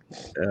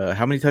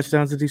 How many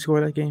touchdowns did he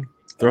score that game?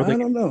 I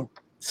don't know.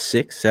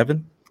 6,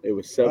 7? It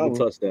was 7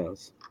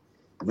 touchdowns.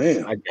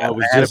 Man, I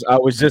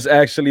was just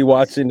actually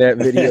watching that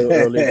video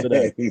earlier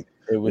today.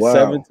 It was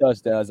 7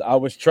 touchdowns. I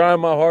was trying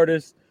my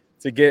hardest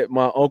to get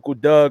my Uncle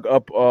Doug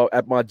up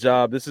at my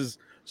job. This is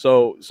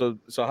so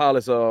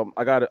Hollis. I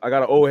got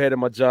an old head in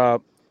my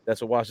job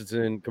that's a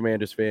Washington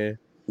Commanders fan.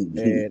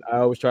 And I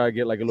always try to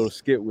get like a little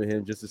skit with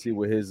him just to see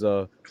what his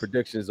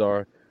predictions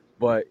are.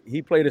 But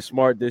he played it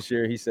smart this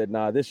year. He said,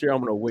 "Nah, this year I'm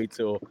gonna wait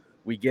till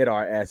we get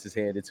our asses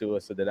handed to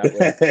us, so that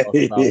way I talk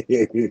about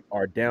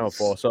our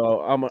downfall."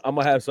 So I'm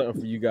gonna have something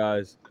for you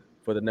guys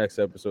for the next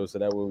episode, so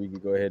that way we can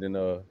go ahead and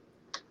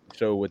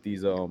show what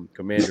these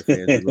Commander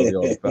fans are really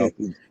all about.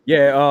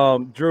 Yeah,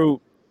 Drew,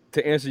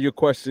 to answer your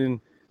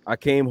question, I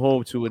came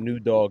home to a new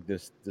dog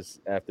this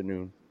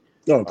afternoon.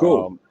 Oh,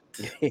 cool.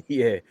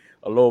 Yeah,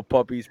 a little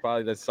puppy. He's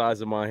probably the size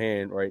of my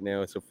hand right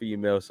now. It's a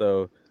female,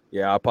 so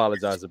yeah, I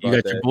apologize about that.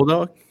 You got your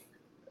bulldog?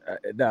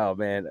 No,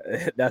 man,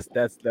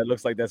 that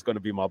looks like that's going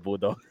to be my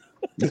bulldog.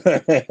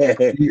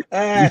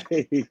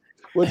 Hey,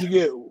 what'd you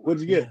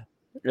get?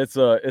 It's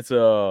a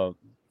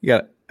you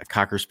got a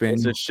Cocker Spaniel.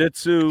 It's a Shih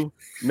Tzu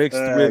mixed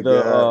with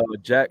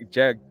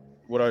Jack.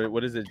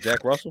 What is it?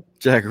 Jack Russell.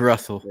 Jack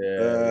Russell.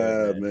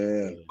 Yeah,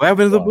 man. What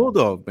happened to the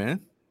bulldog, man?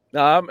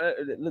 Nah,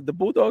 the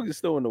bulldog is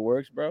still in the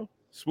works, bro.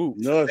 Swoop.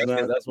 No, it's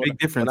not. That's big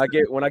difference.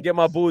 When I get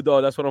my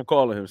bulldog, that's what I'm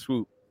calling him.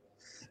 Swoop.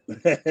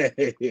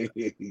 Hey.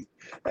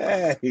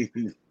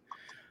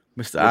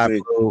 Mr.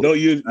 Ibro, don't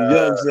use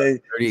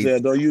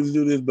don't use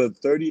do this, but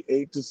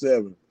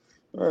 38-7.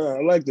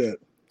 I like that.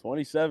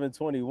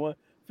 27-21.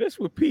 Fist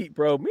with Pete,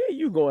 bro. Me and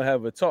you gonna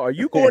have a talk. Are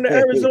you going to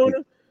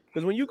Arizona?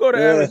 Because when you go to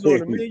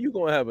Arizona, me and you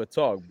gonna have a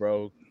talk,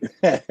 bro.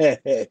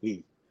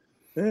 Hey.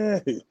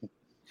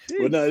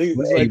 Well, no, it's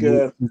like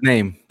his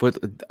name. But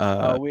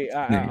we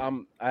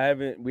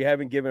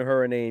haven't given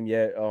her a name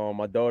yet.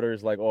 My daughter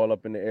is like all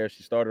up in the air.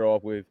 She started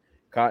off with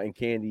Cotton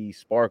Candy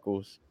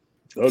Sparkles.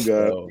 Oh God,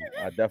 so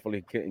I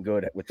definitely couldn't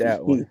go with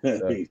that one.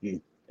 So, yeah,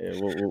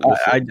 we'll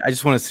I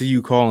just want to see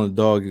you calling the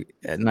dog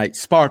at night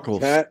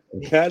Sparkles.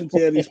 Cotton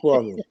Candy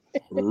Sparkles.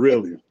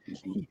 Really?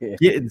 Yeah.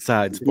 Get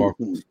inside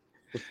Sparkles.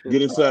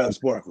 Get inside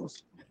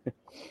Sparkles.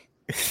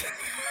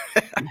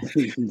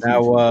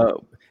 Now,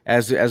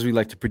 as we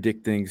like to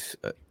predict things,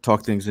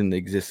 talk things into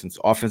existence.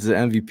 Offensive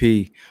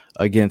MVP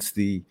against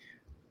the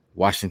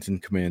Washington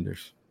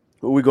Commanders.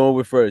 Who we going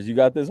with first? You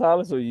got this,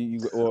 Hollis, or you?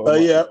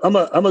 Yeah, I'm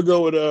gonna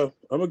go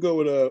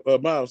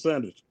with Miles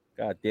Sanders.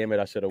 God damn it!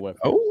 I should have went.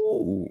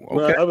 Oh,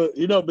 okay.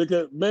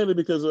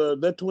 because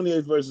that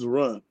 28th versus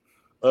run,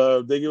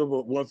 they give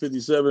up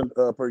 157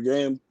 per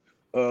game,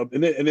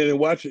 and then in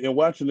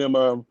watching them,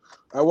 I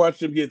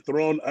watched them get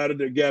thrown out of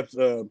their gaps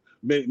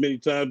many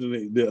times,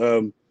 and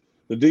the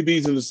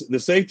DBs and the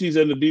safeties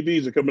and the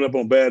DBs are coming up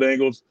on bad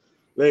angles.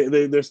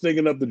 They're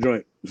stinking up the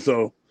joint.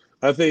 So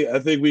I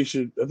think we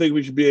should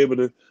be able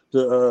to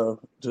not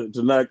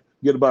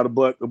get about a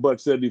buck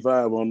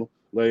 75 on them,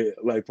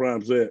 like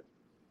Prime said.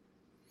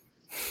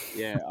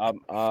 Yeah, I'm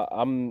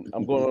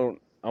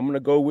gonna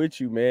go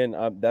with you, man.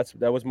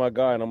 That was my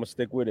guy, and I'm gonna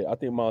stick with it. I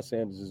think Miles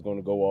Sanders is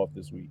gonna go off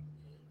this week.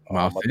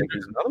 Miles Sanders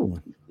is another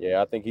one.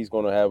 Yeah, I think he's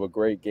gonna have a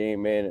great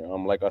game, man.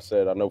 Like I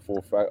said, I know for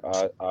a fact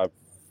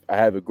I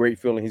have a great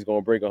feeling he's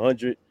gonna break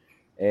 100,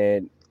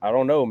 and I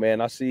don't know,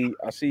 man. I see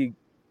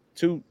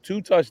two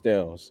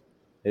touchdowns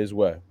his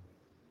way.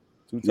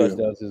 Two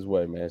touchdowns his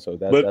way, man. So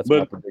that's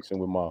my prediction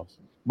with Miles.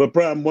 But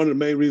Prime, one of the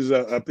main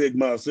reasons I picked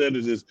Miles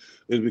Sanders is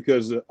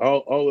because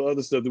all the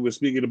other stuff that we're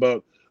speaking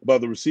about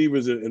the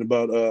receivers and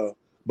about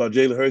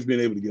Jalen Hurts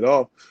being able to get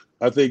off.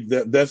 I think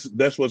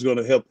that's what's going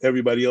to help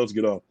everybody else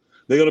get off.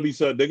 They're going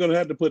to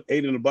have to put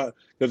 8 in the box,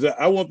 because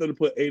I want them to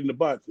put 8 in the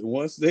box. And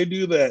once they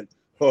do that,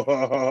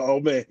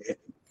 oh man,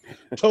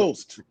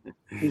 toast.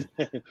 I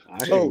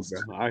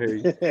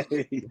hear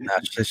you.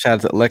 Shout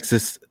out to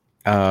Alexis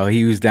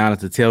He was down at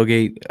the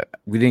tailgate.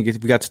 We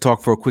got to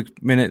talk for a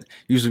quick minute.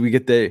 Usually we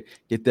get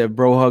that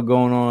bro hug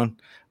going on.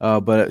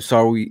 But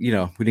sorry, we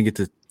didn't get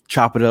to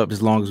chop it up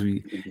as long as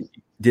we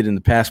did in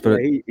the past. But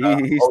he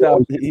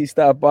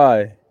stopped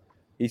by.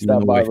 He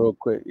stopped by real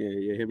quick.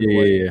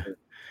 Yeah.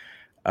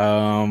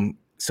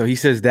 So he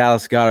says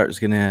Dallas Goedert is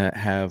gonna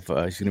have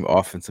he's gonna be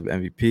offensive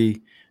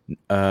MVP.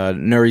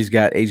 Nuri's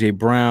got AJ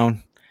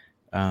Brown.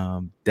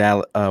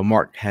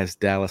 Mark has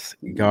Dallas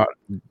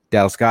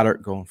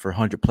Goedert going for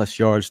 100+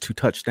 yards, 2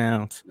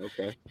 touchdowns.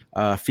 Okay.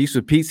 Feast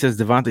with Pete says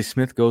Devontae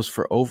Smith goes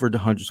for over the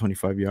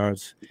 125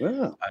 yards.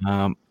 Yeah.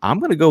 I'm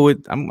gonna go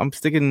with I'm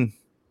sticking.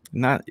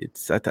 I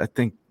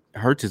think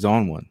Hurts is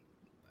on one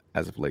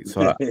as of late.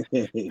 So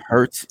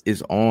Hurts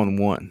is on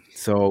one.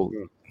 So.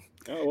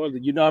 Oh, well,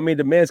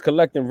 the man's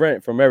collecting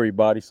rent from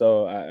everybody,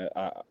 so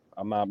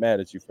I'm not mad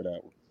at you for that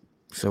one.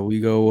 So we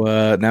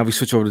go now. We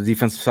switch over to the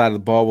defensive side of the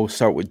ball. We'll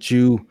start with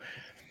you,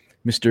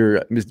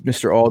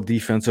 Mr. All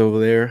Defense over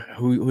there.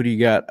 Who do you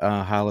got,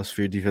 Hollis,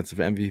 for your defensive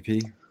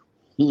MVP?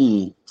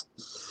 I'm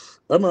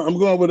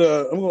going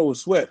with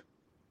Sweat.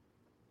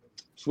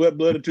 Sweat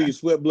blooded tears,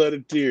 sweat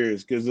blooded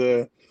tears, because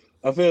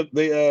I felt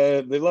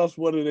they lost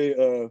one of they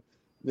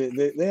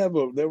have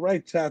their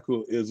right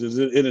tackle is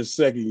in his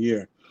second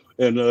year.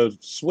 And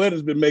Sweat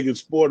has been making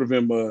sport of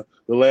him the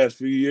last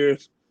few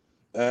years.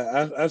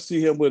 I see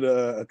him with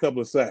a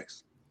couple of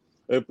sacks,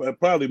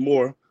 probably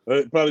more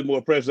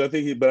pressure. I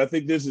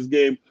think this is a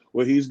game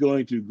where he's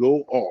going to go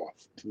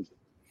off.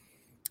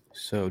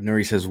 So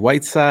Nuri says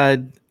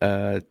Whiteside.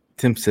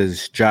 Tim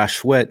says Josh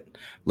Sweat.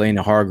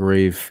 Lena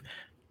Hargrave.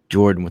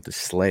 Jordan with the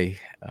sleigh.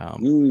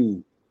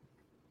 Mr.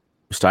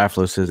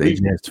 Iflo says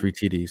AJ has 3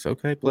 TDs.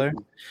 Okay, player.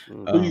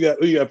 Who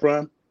you got,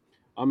 Prime?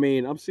 I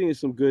mean, I'm seeing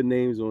some good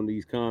names on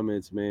these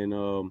comments, man.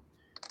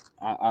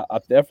 I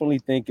definitely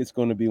think it's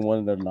going to be one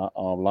of the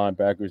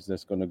linebackers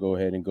that's going to go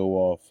ahead and go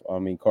off. I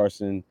mean,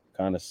 Carson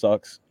kind of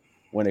sucks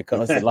when it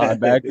comes to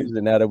linebackers,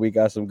 and now that we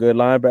got some good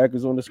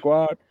linebackers on the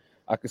squad,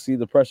 I can see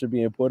the pressure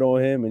being put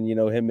on him, and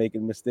him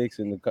making mistakes,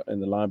 and the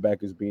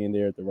linebackers being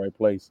there at the right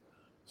place.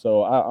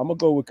 So I'm gonna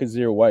go with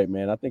Kazir White,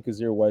 man. I think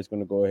Kazir White's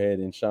going to go ahead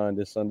and shine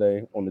this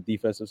Sunday on the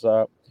defensive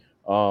side.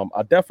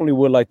 I definitely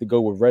would like to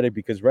go with Reddick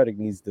because Reddick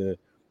needs to.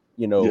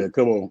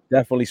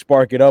 Definitely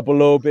spark it up a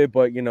little bit.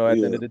 But, at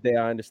the end of the day,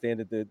 I understand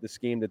that the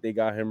scheme that they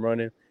got him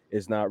running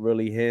is not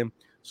really him.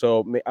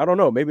 So, I don't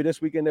know. Maybe this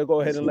weekend they'll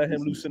go ahead and let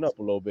him loosen up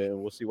a little bit, and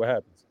we'll see what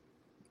happens.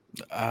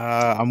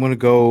 I'm going to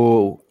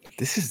go –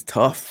 this is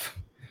tough.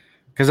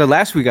 Because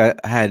last week I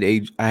had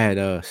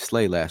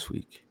Slay last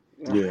week.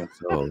 Yeah.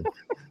 So.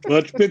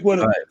 Well, pick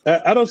one.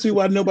 I don't see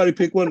why nobody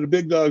picked one of the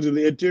big dogs in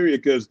the interior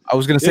because – I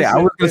was going to say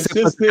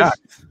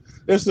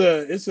it's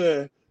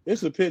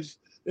a pitch.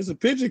 It's a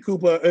pitching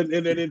Cooper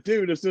in that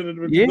interior that's in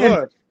the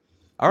guard.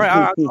 All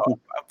right,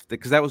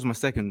 because that was my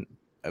second.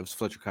 It was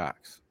Fletcher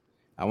Cox.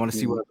 I want to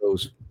see one of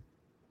those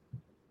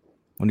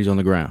when he's on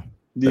the ground.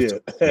 Yeah,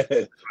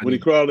 when he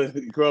crawling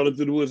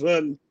through the woods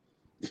hunting.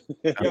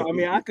 I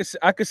mean, I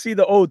could see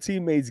the old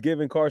teammates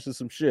giving Carson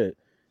some shit.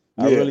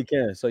 I really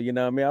can. So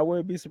I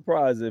wouldn't be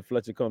surprised if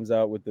Fletcher comes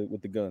out with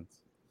the guns.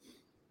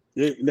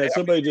 Yeah, now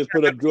somebody just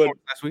put up Jordan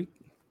last week.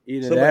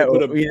 Either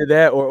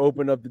that or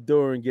open up the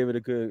door and give it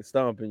a good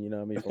stomping,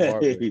 from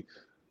Harvard.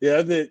 Yeah,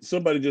 I think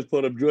somebody just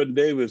put up Jordan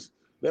Davis.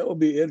 That would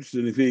be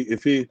interesting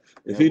if he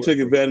took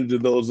advantage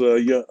of those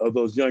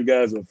young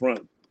guys up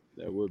front.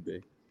 That would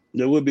be.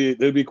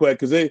 They'd be quite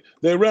because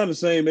they're around the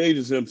same age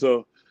as him,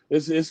 so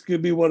it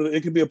could be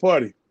it could be a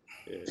party.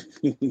 Yeah.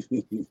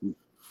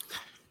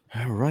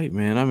 All right,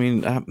 man. I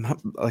mean,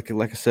 like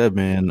I said,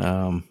 man.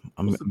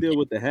 What's the deal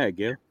with the hat,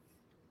 Gail?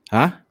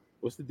 Huh?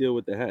 What's the deal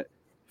with the hat?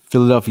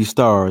 Philadelphia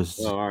Stars.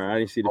 Oh, all right. I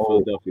didn't see the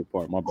Philadelphia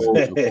part. My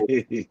bad.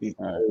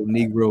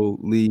 Negro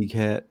League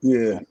hat.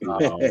 Yeah.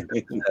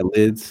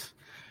 Lids.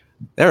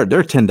 They're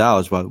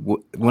 $10. But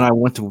when I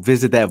went to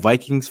visit that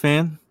Vikings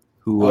fan,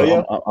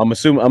 who I'm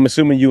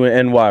assuming you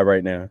in NY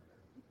right now.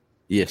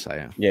 Yes, I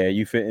am. Yeah,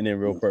 you fitting in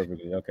real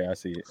perfectly. Okay, I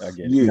see it. I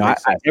get it. Yeah.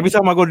 Every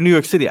time I go to New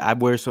York City, I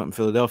wear something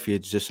Philadelphia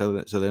just so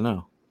they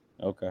know.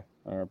 Okay,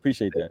 all right.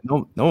 Appreciate that.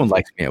 No one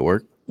likes me at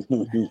work.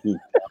 I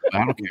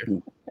don't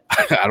care.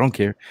 I don't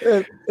care.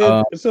 And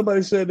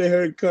somebody said they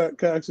heard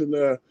Cox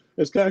and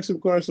is Cox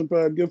and Carson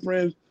good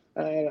friends?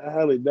 I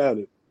highly doubt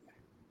it.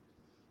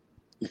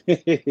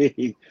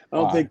 I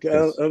don't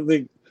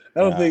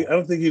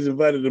think he's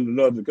invited them to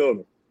North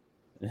Dakota.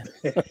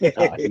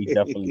 He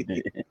definitely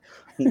did.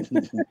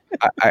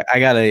 I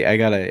got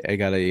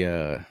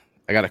a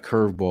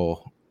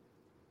curveball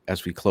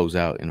as we close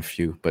out in a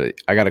few, but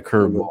I got a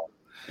curveball.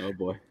 Oh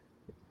boy!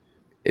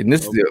 And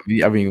this,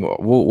 I mean,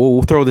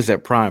 we'll throw this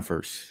at Prime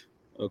first.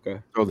 Okay.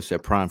 Throw this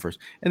at Prime first,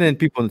 and then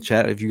people in the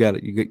chat, if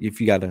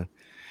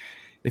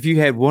you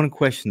had one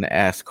question to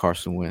ask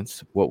Carson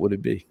Wentz, what would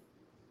it be?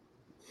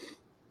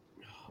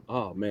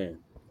 Oh man!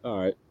 All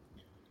right.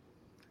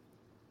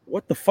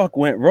 What the fuck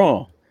went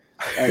wrong?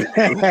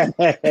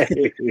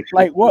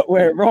 Like what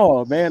went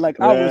wrong, man? Like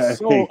I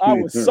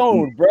was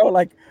sold, bro.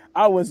 Like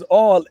I was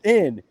all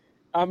in.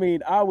 I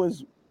mean, I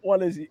was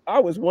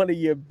was one of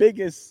your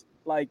biggest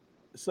like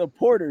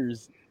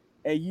supporters,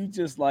 and you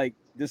just like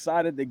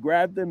decided to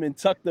grab them and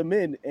tuck them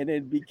in, and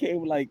it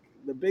became like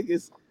the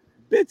biggest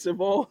bitch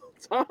of all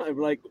time.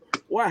 Like,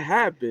 what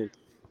happened?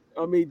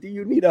 I mean, do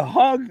you need a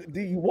hug?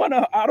 Do you want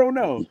to? I don't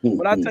know.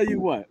 But I'll tell you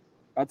what.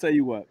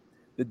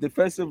 The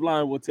defensive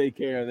line will take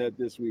care of that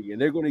this week,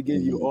 and they're going to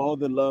give you all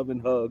the love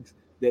and hugs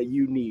that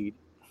you need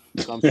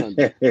come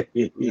Sunday.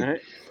 Right?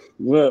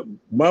 Well,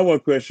 my one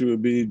question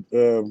would be,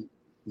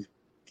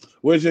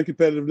 where's your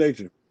competitive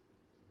nature?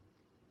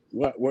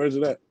 Where is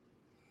it at?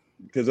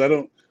 Because I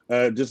don't.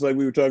 Just like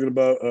we were talking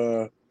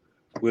about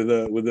when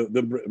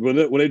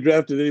they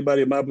drafted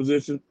anybody in my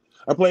position,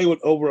 I played with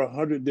over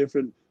 100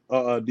 different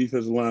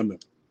defensive linemen,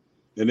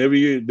 and every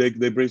year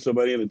they bring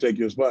somebody in and take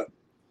your spot.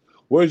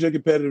 Where's your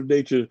competitive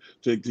nature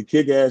to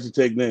kick ass and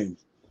take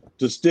names,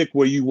 to stick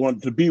where you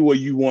want to be, where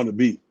you want to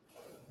be?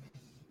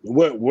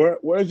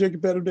 Where's your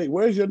competitive nature?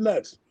 Where's your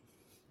nuts?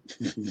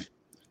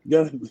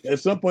 At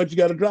some point you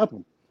got to drop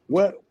them.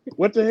 What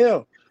the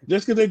hell?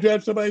 Just because they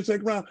draft somebody in the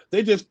second round,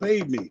 they just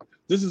paid me.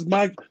 This is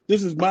my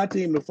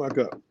team to fuck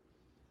up.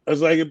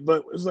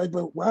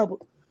 But wow.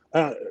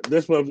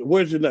 That's what.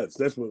 Where's your nuts?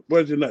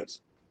 Where's your nuts?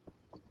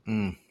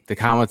 The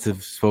comments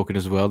have spoken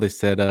as well. They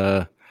said,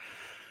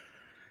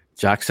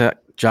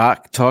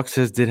 Jock Talk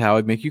says, did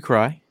Howard make you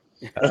cry?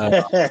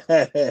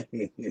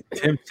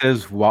 Tim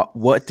says,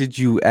 what did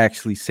you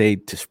actually say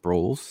to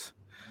Sproles?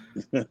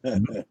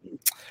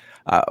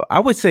 I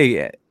would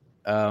say,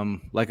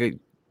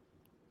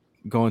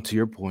 going to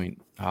your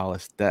point,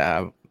 Hollis,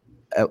 that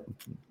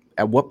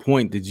at what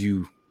point did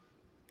you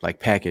like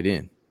pack it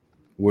in?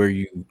 Where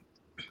you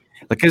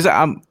like, because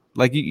I'm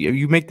like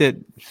you make that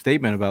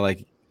statement about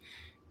like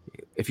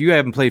if you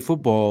haven't played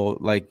football,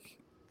 like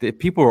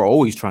people are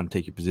always trying to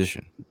take your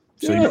position,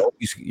 so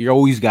you're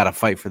always got to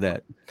fight for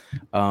that.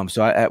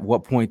 So at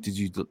what point did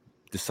you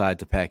decide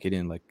to pack it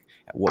in? Like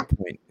at what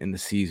point in the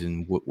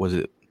season was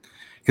it?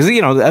 Because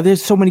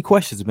there's so many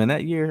questions, man.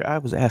 That year I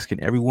was asking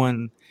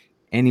anyone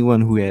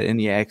who had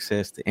any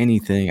access to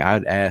anything,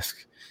 I'd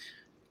ask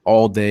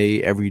all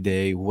day, every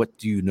day, what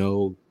do you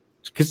know?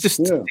 Because just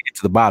to get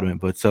to the bottom of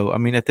it. But so, I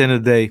mean, at the end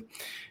of the day,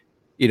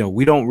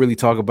 we don't really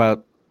talk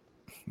about,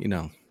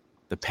 the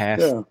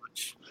past.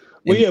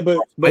 Yeah.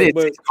 Well, but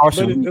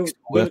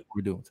what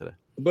we're doing today.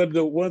 But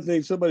the one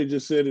thing somebody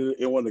just said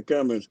in one of the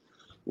comments,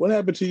 what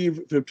happened to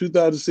you from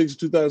 2006 to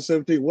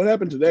 2017? What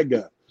happened to that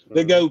guy?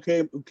 That guy who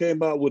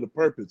came out with a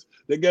purpose.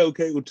 That guy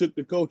who took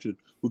the coaching,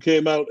 who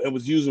came out and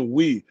was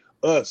using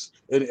us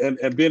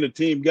and being a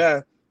team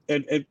guy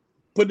and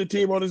putting the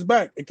team on his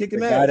back and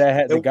kicking ass.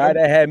 The guy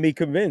that had me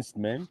convinced,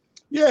 man.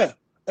 Yeah.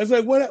 I was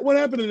like, what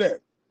happened to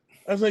that?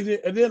 I was like,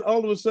 and then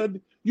all of a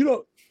sudden,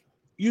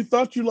 you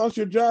thought you lost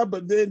your job,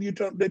 but then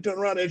they turn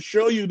around and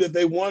show you that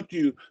they want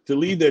you to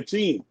lead their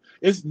team.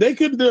 They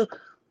could do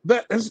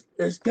that.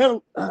 It's kind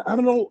of, I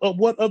don't know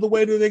what other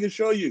way that they can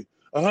show you.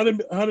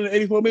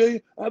 184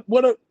 million.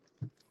 What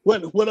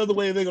other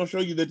way are they gonna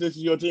show you that this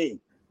is your team?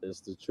 It's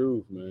the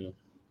truth, man.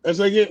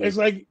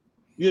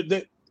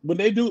 When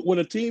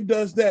a team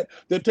does that,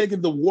 they're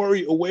taking the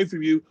worry away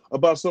from you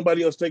about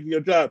somebody else taking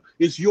your job.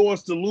 It's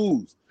yours to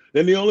lose.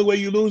 And the only way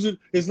you lose it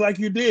is like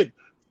you did,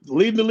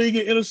 leading the league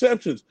in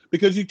interceptions,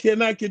 because you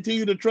cannot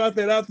continue to trot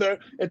that out there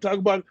and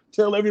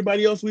tell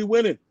everybody else we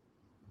winning.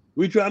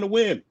 We trying to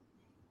win.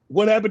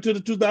 What happened to the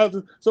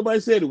 2000? Somebody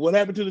said it. What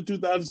happened to the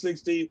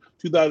 2016,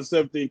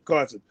 2017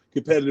 Carson,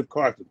 competitive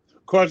Carson?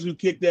 Carson who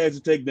kicked ass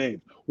and take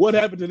names. What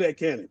happened to that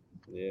cannon?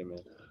 Yeah, man.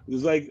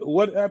 It's like,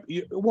 what happened?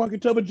 You're walking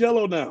tub of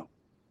Jello now.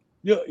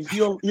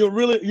 You're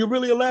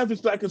really a laughing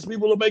stock because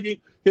people are making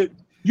it.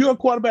 You're a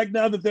quarterback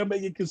now that they're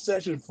making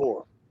concessions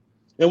for.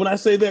 And when I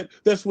say that,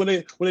 that's when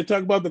they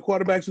talk about the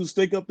quarterbacks who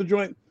stink up the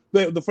joint.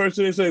 The first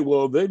thing they say,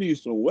 well, they need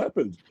some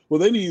weapons. Well,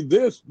 they need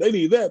this, they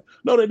need that.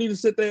 No, they need to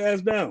sit their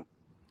ass down.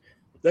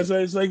 That's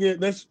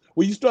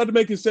when you start to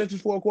make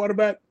concessions for a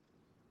quarterback.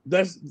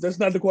 That's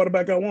not the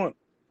quarterback I want.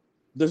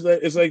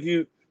 It's like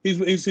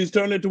he's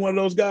turned into one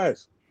of those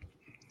guys.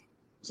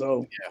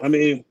 So I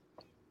mean,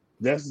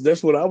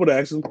 that's what I would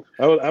ask him.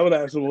 I would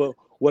ask him, well,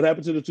 what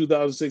happened to the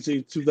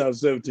 2016,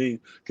 2017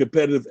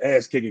 competitive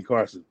ass kicking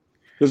Carson?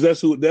 Because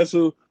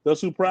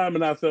that's who Prime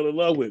and I fell in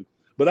love with.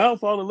 But I don't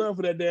fall in love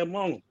for that damn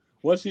long.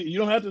 Once you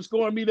don't have to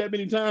score me that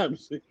many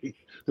times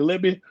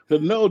to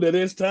know that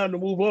it's time to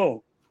move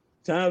on.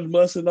 Times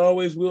must and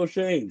always will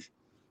change.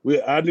 We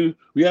have a new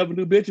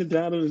bitch in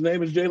town, and his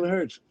name is Jalen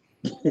Hurts.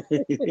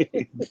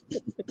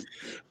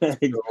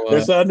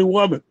 That's our new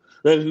woman.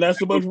 That's not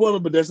so much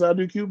woman, but that's our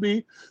new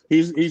QB.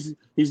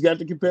 He's got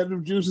the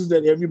competitive juices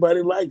that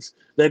everybody likes.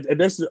 That's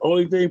the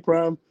only thing,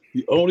 Prime.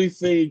 The only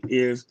thing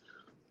is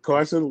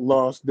Carson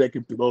lost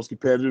those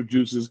competitive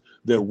juices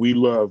that we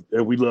love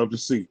to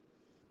see.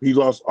 He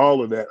lost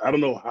all of that. I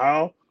don't know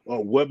how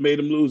or what made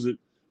him lose it,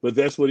 but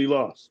that's what he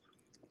lost.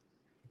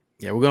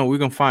 Yeah, we're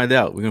gonna find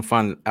out. We're gonna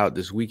find out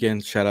this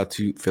weekend. Shout out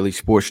to Philly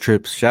Sports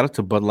Trips. Shout out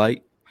to Bud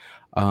Light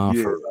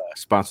for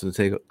sponsoring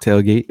the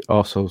tailgate.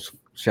 Also,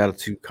 shout out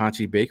to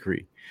Conchi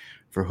Bakery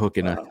for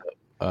hooking us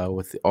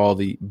with all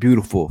the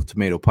beautiful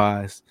tomato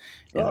pies.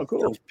 Oh,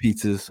 cool.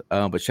 Pizzas.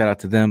 But shout out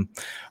to them.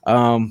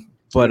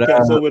 But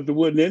cats over at the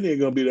Wooden Indian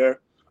going to be there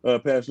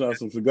passing out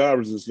some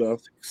cigars and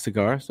stuff.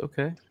 Cigars,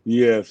 okay.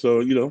 Yeah,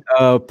 so, you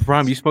know.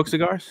 Prime, you smoke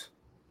cigars?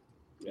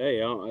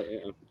 Hey, I'm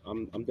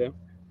down.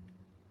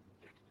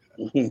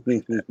 I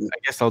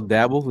guess I'll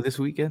dabble this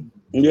weekend.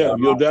 Yeah,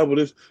 you'll dabble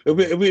this.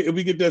 If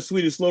we get that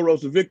Swedish slow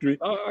roasted victory,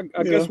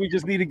 I guess we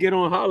just need to get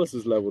on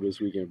Hollis's level this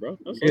weekend, bro.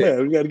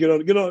 Yeah, we got to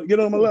get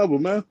on my level,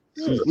 man.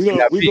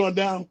 Yeah. We going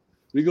down.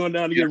 We going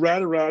down to get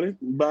rowdy,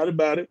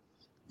 body.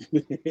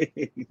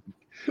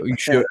 You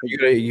sure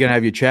you gonna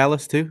have your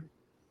chalice too?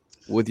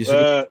 With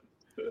your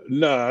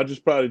nah, I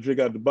just probably drink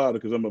out the bottle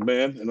because I'm a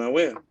man and I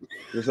win.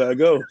 That's how it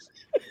goes.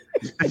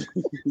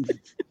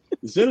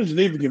 The Center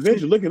Geneva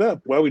Convention, look it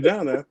up while we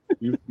down there.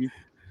 You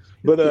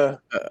want to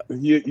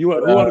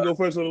go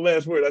first on the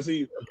last word? I see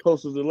you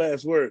posted the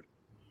last word.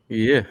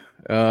 Yeah,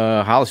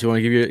 Hollis, you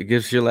want to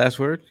give us your last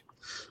word?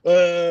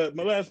 My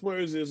last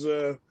words is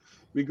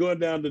we going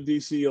down to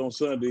DC on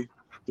Sunday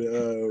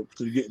to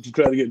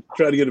try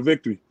to get a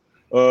victory.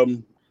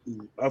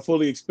 I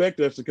fully expect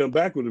us to come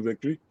back with a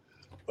victory,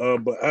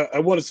 but I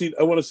want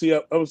to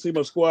see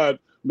my squad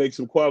make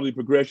some quality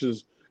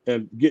progressions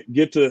and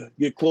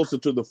get closer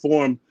to the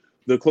form.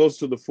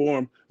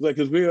 Like,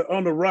 because we're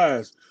on the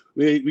rise.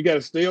 We got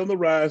to stay on the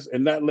rise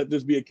and not let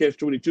this be a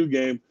catch-22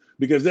 game,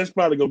 because that's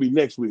probably going to be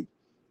next week.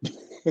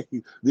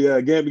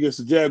 The game against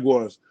the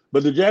Jaguars.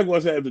 But the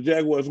Jaguars, if the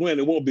Jaguars win,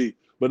 it won't be.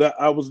 But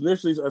I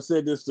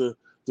said this to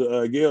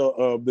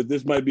Gail, that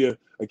this might be a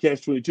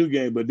catch-22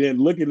 game, but then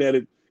looking at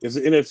it, it's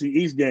an NFC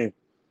East game.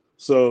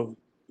 So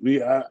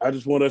I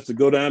just want us to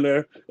go down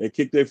there and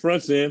kick their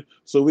fronts in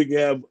so we can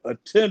have a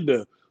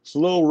tender,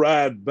 slow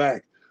ride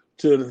back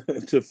to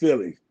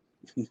Philly.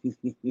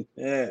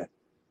 Yeah.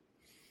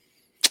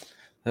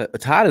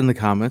 Todd in the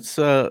comments,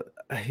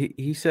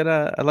 he said,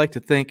 I'd like to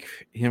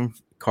thank him,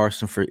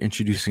 Carson, for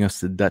introducing us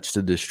to Dutch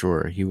the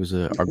Destroyer. He was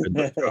our good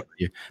buddy.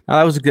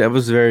 Now, that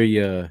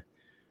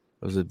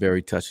was a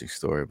very touching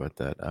story about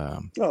that.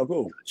 Oh,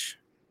 cool.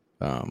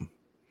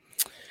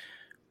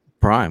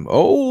 Prime.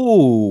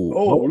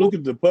 Oh, look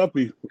at the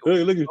puppy.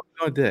 Hey, look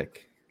on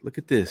deck. Look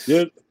at this.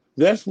 Yeah,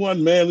 that's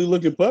one manly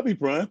looking puppy,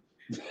 Prime.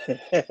 What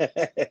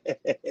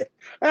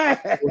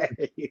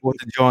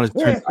the John is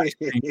turning ice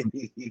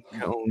cream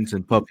cones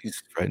and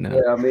puppies right now.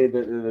 Yeah, I mean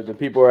the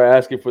people are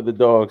asking for the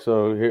dog,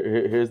 so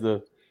here's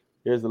the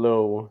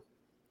little one.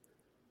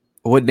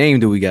 What name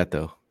do we got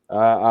though?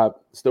 I'm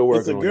still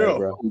working on girl.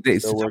 that, bro.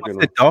 Still working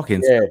on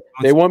Dawkins. Yeah,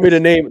 they want me to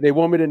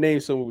name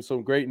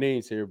some great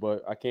names here,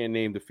 but I can't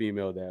name the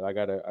female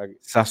that.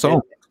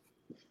 Sasson.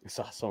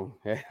 Sasson.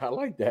 I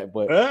like that,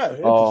 but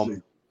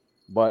interesting.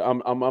 But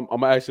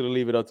I'm actually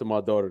leave it up to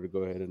my daughter to go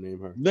ahead and name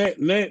her.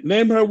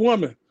 Name her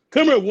woman.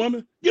 Come here,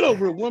 woman. Get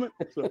over here, woman.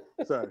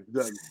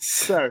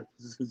 Sorry.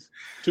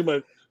 Too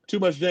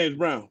much James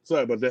Brown.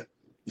 Sorry about that.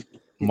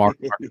 Mark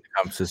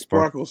comes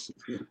Sparkles.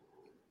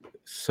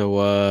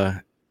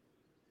 So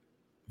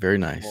very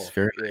nice.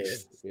 Very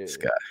nice. This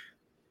guy.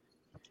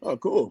 Oh,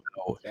 cool.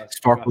 Oh,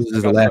 Sparkles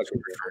is the last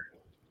word.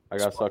 I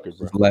got suckers,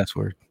 bro. The last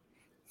word.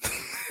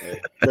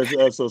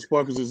 So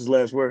Sparkles is his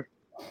last word.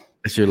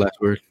 That's your last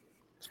word.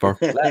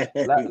 Sparkles.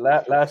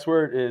 Last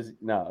word is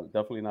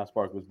definitely not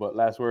Sparkles, but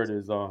last word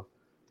is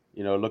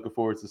looking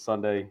forward to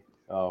Sunday.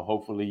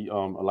 Hopefully a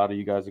lot of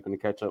you guys are going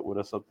to catch up with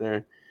us up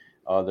there.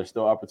 There's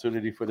still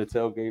opportunity for the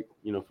tailgate,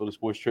 for the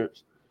sports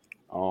trips.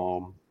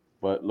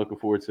 But looking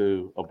forward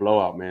to a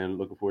blowout, man.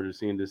 Looking forward to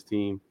seeing this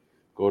team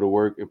go to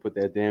work and put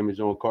that damage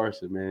on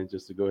Carson, man,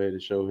 just to go ahead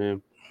and show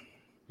him,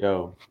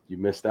 yo, you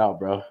missed out,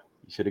 bro.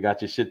 You should have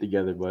got your shit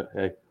together, but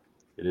hey,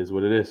 it is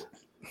what it is.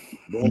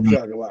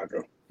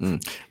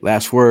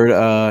 Last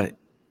word,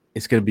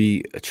 it's going to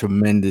be a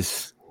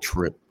tremendous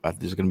trip.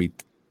 There's going to be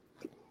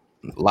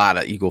a lot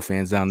of Eagle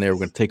fans down there. We're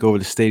going to take over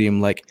the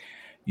stadium like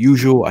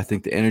usual. I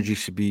think the energy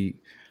should be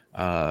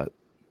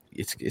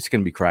it's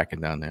going to be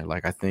cracking down there.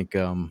 Like, I think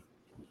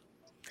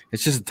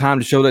it's just a time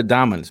to show that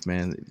dominance,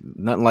 man.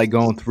 Nothing like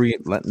going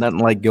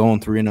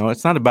 3-0.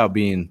 It's not about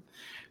being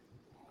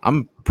 –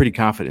 I'm pretty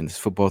confident in this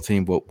football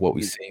team, what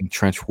we've seen,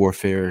 trench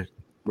warfare,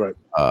 right?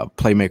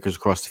 Playmakers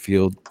across the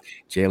field.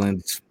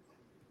 Jalen's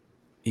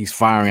he's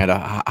firing at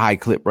a high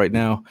clip right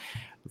now.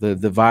 The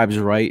vibes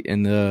are right,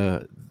 and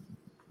the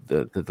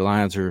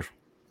Lions are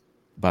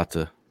about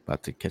to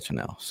catch an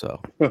L.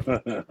 So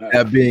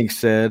that being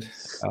said,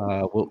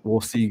 we'll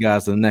see you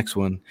guys in the next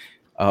one.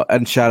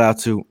 And shout out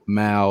to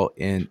Mal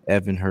and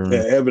Evan Herman.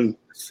 Yeah,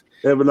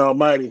 Evan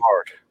Almighty.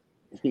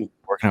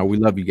 Working hard. We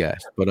love you guys.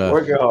 But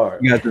working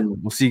hard.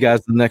 We'll see you guys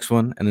in the next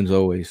one. And as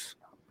always,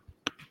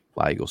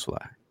 fly Eagles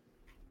fly.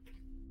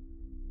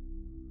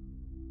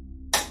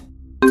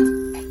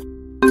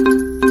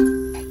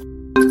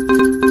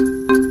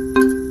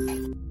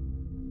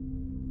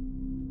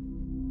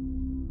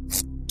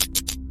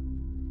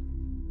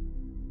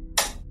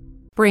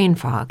 Brain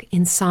fog,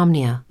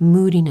 insomnia,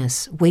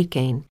 moodiness, weight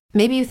gain.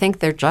 Maybe you think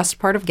they're just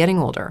part of getting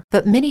older,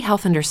 but MIDI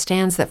Health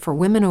understands that for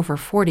women over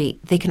 40,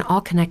 they can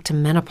all connect to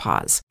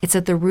menopause. It's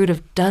at the root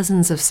of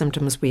dozens of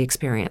symptoms we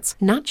experience,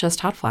 not just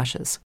hot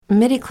flashes.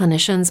 MIDI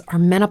clinicians are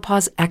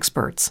menopause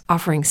experts,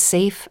 offering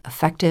safe,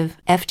 effective,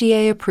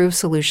 FDA-approved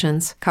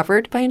solutions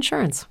covered by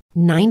insurance.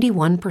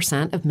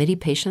 91% of MIDI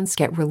patients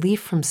get relief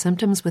from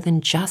symptoms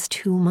within just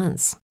 2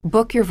 months.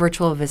 Book your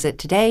virtual visit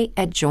today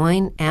at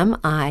joinmidi.com.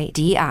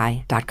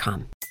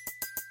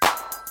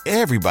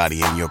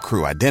 Everybody in your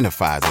crew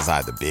identifies as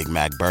either Big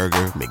Mac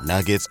Burger,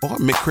 McNuggets, or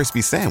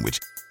McCrispy Sandwich.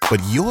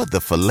 But you're the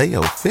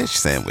Filet-O-Fish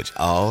Sandwich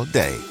all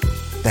day.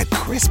 That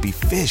crispy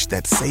fish,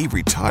 that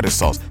savory tartar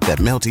sauce, that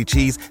melty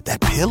cheese,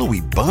 that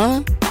pillowy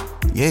bun.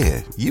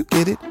 Yeah, you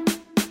get it.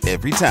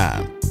 Every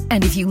time.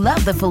 And if you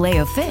love the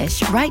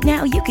Filet-O-Fish, right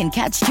now you can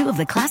catch 2 of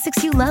the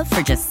classics you love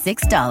for just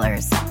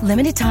 $6.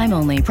 Limited time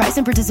only. Price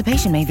and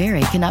participation may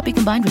vary. Cannot be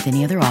combined with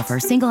any other offer.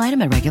 Single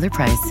item at regular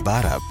price.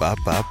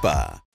 Ba-da-ba-ba-ba.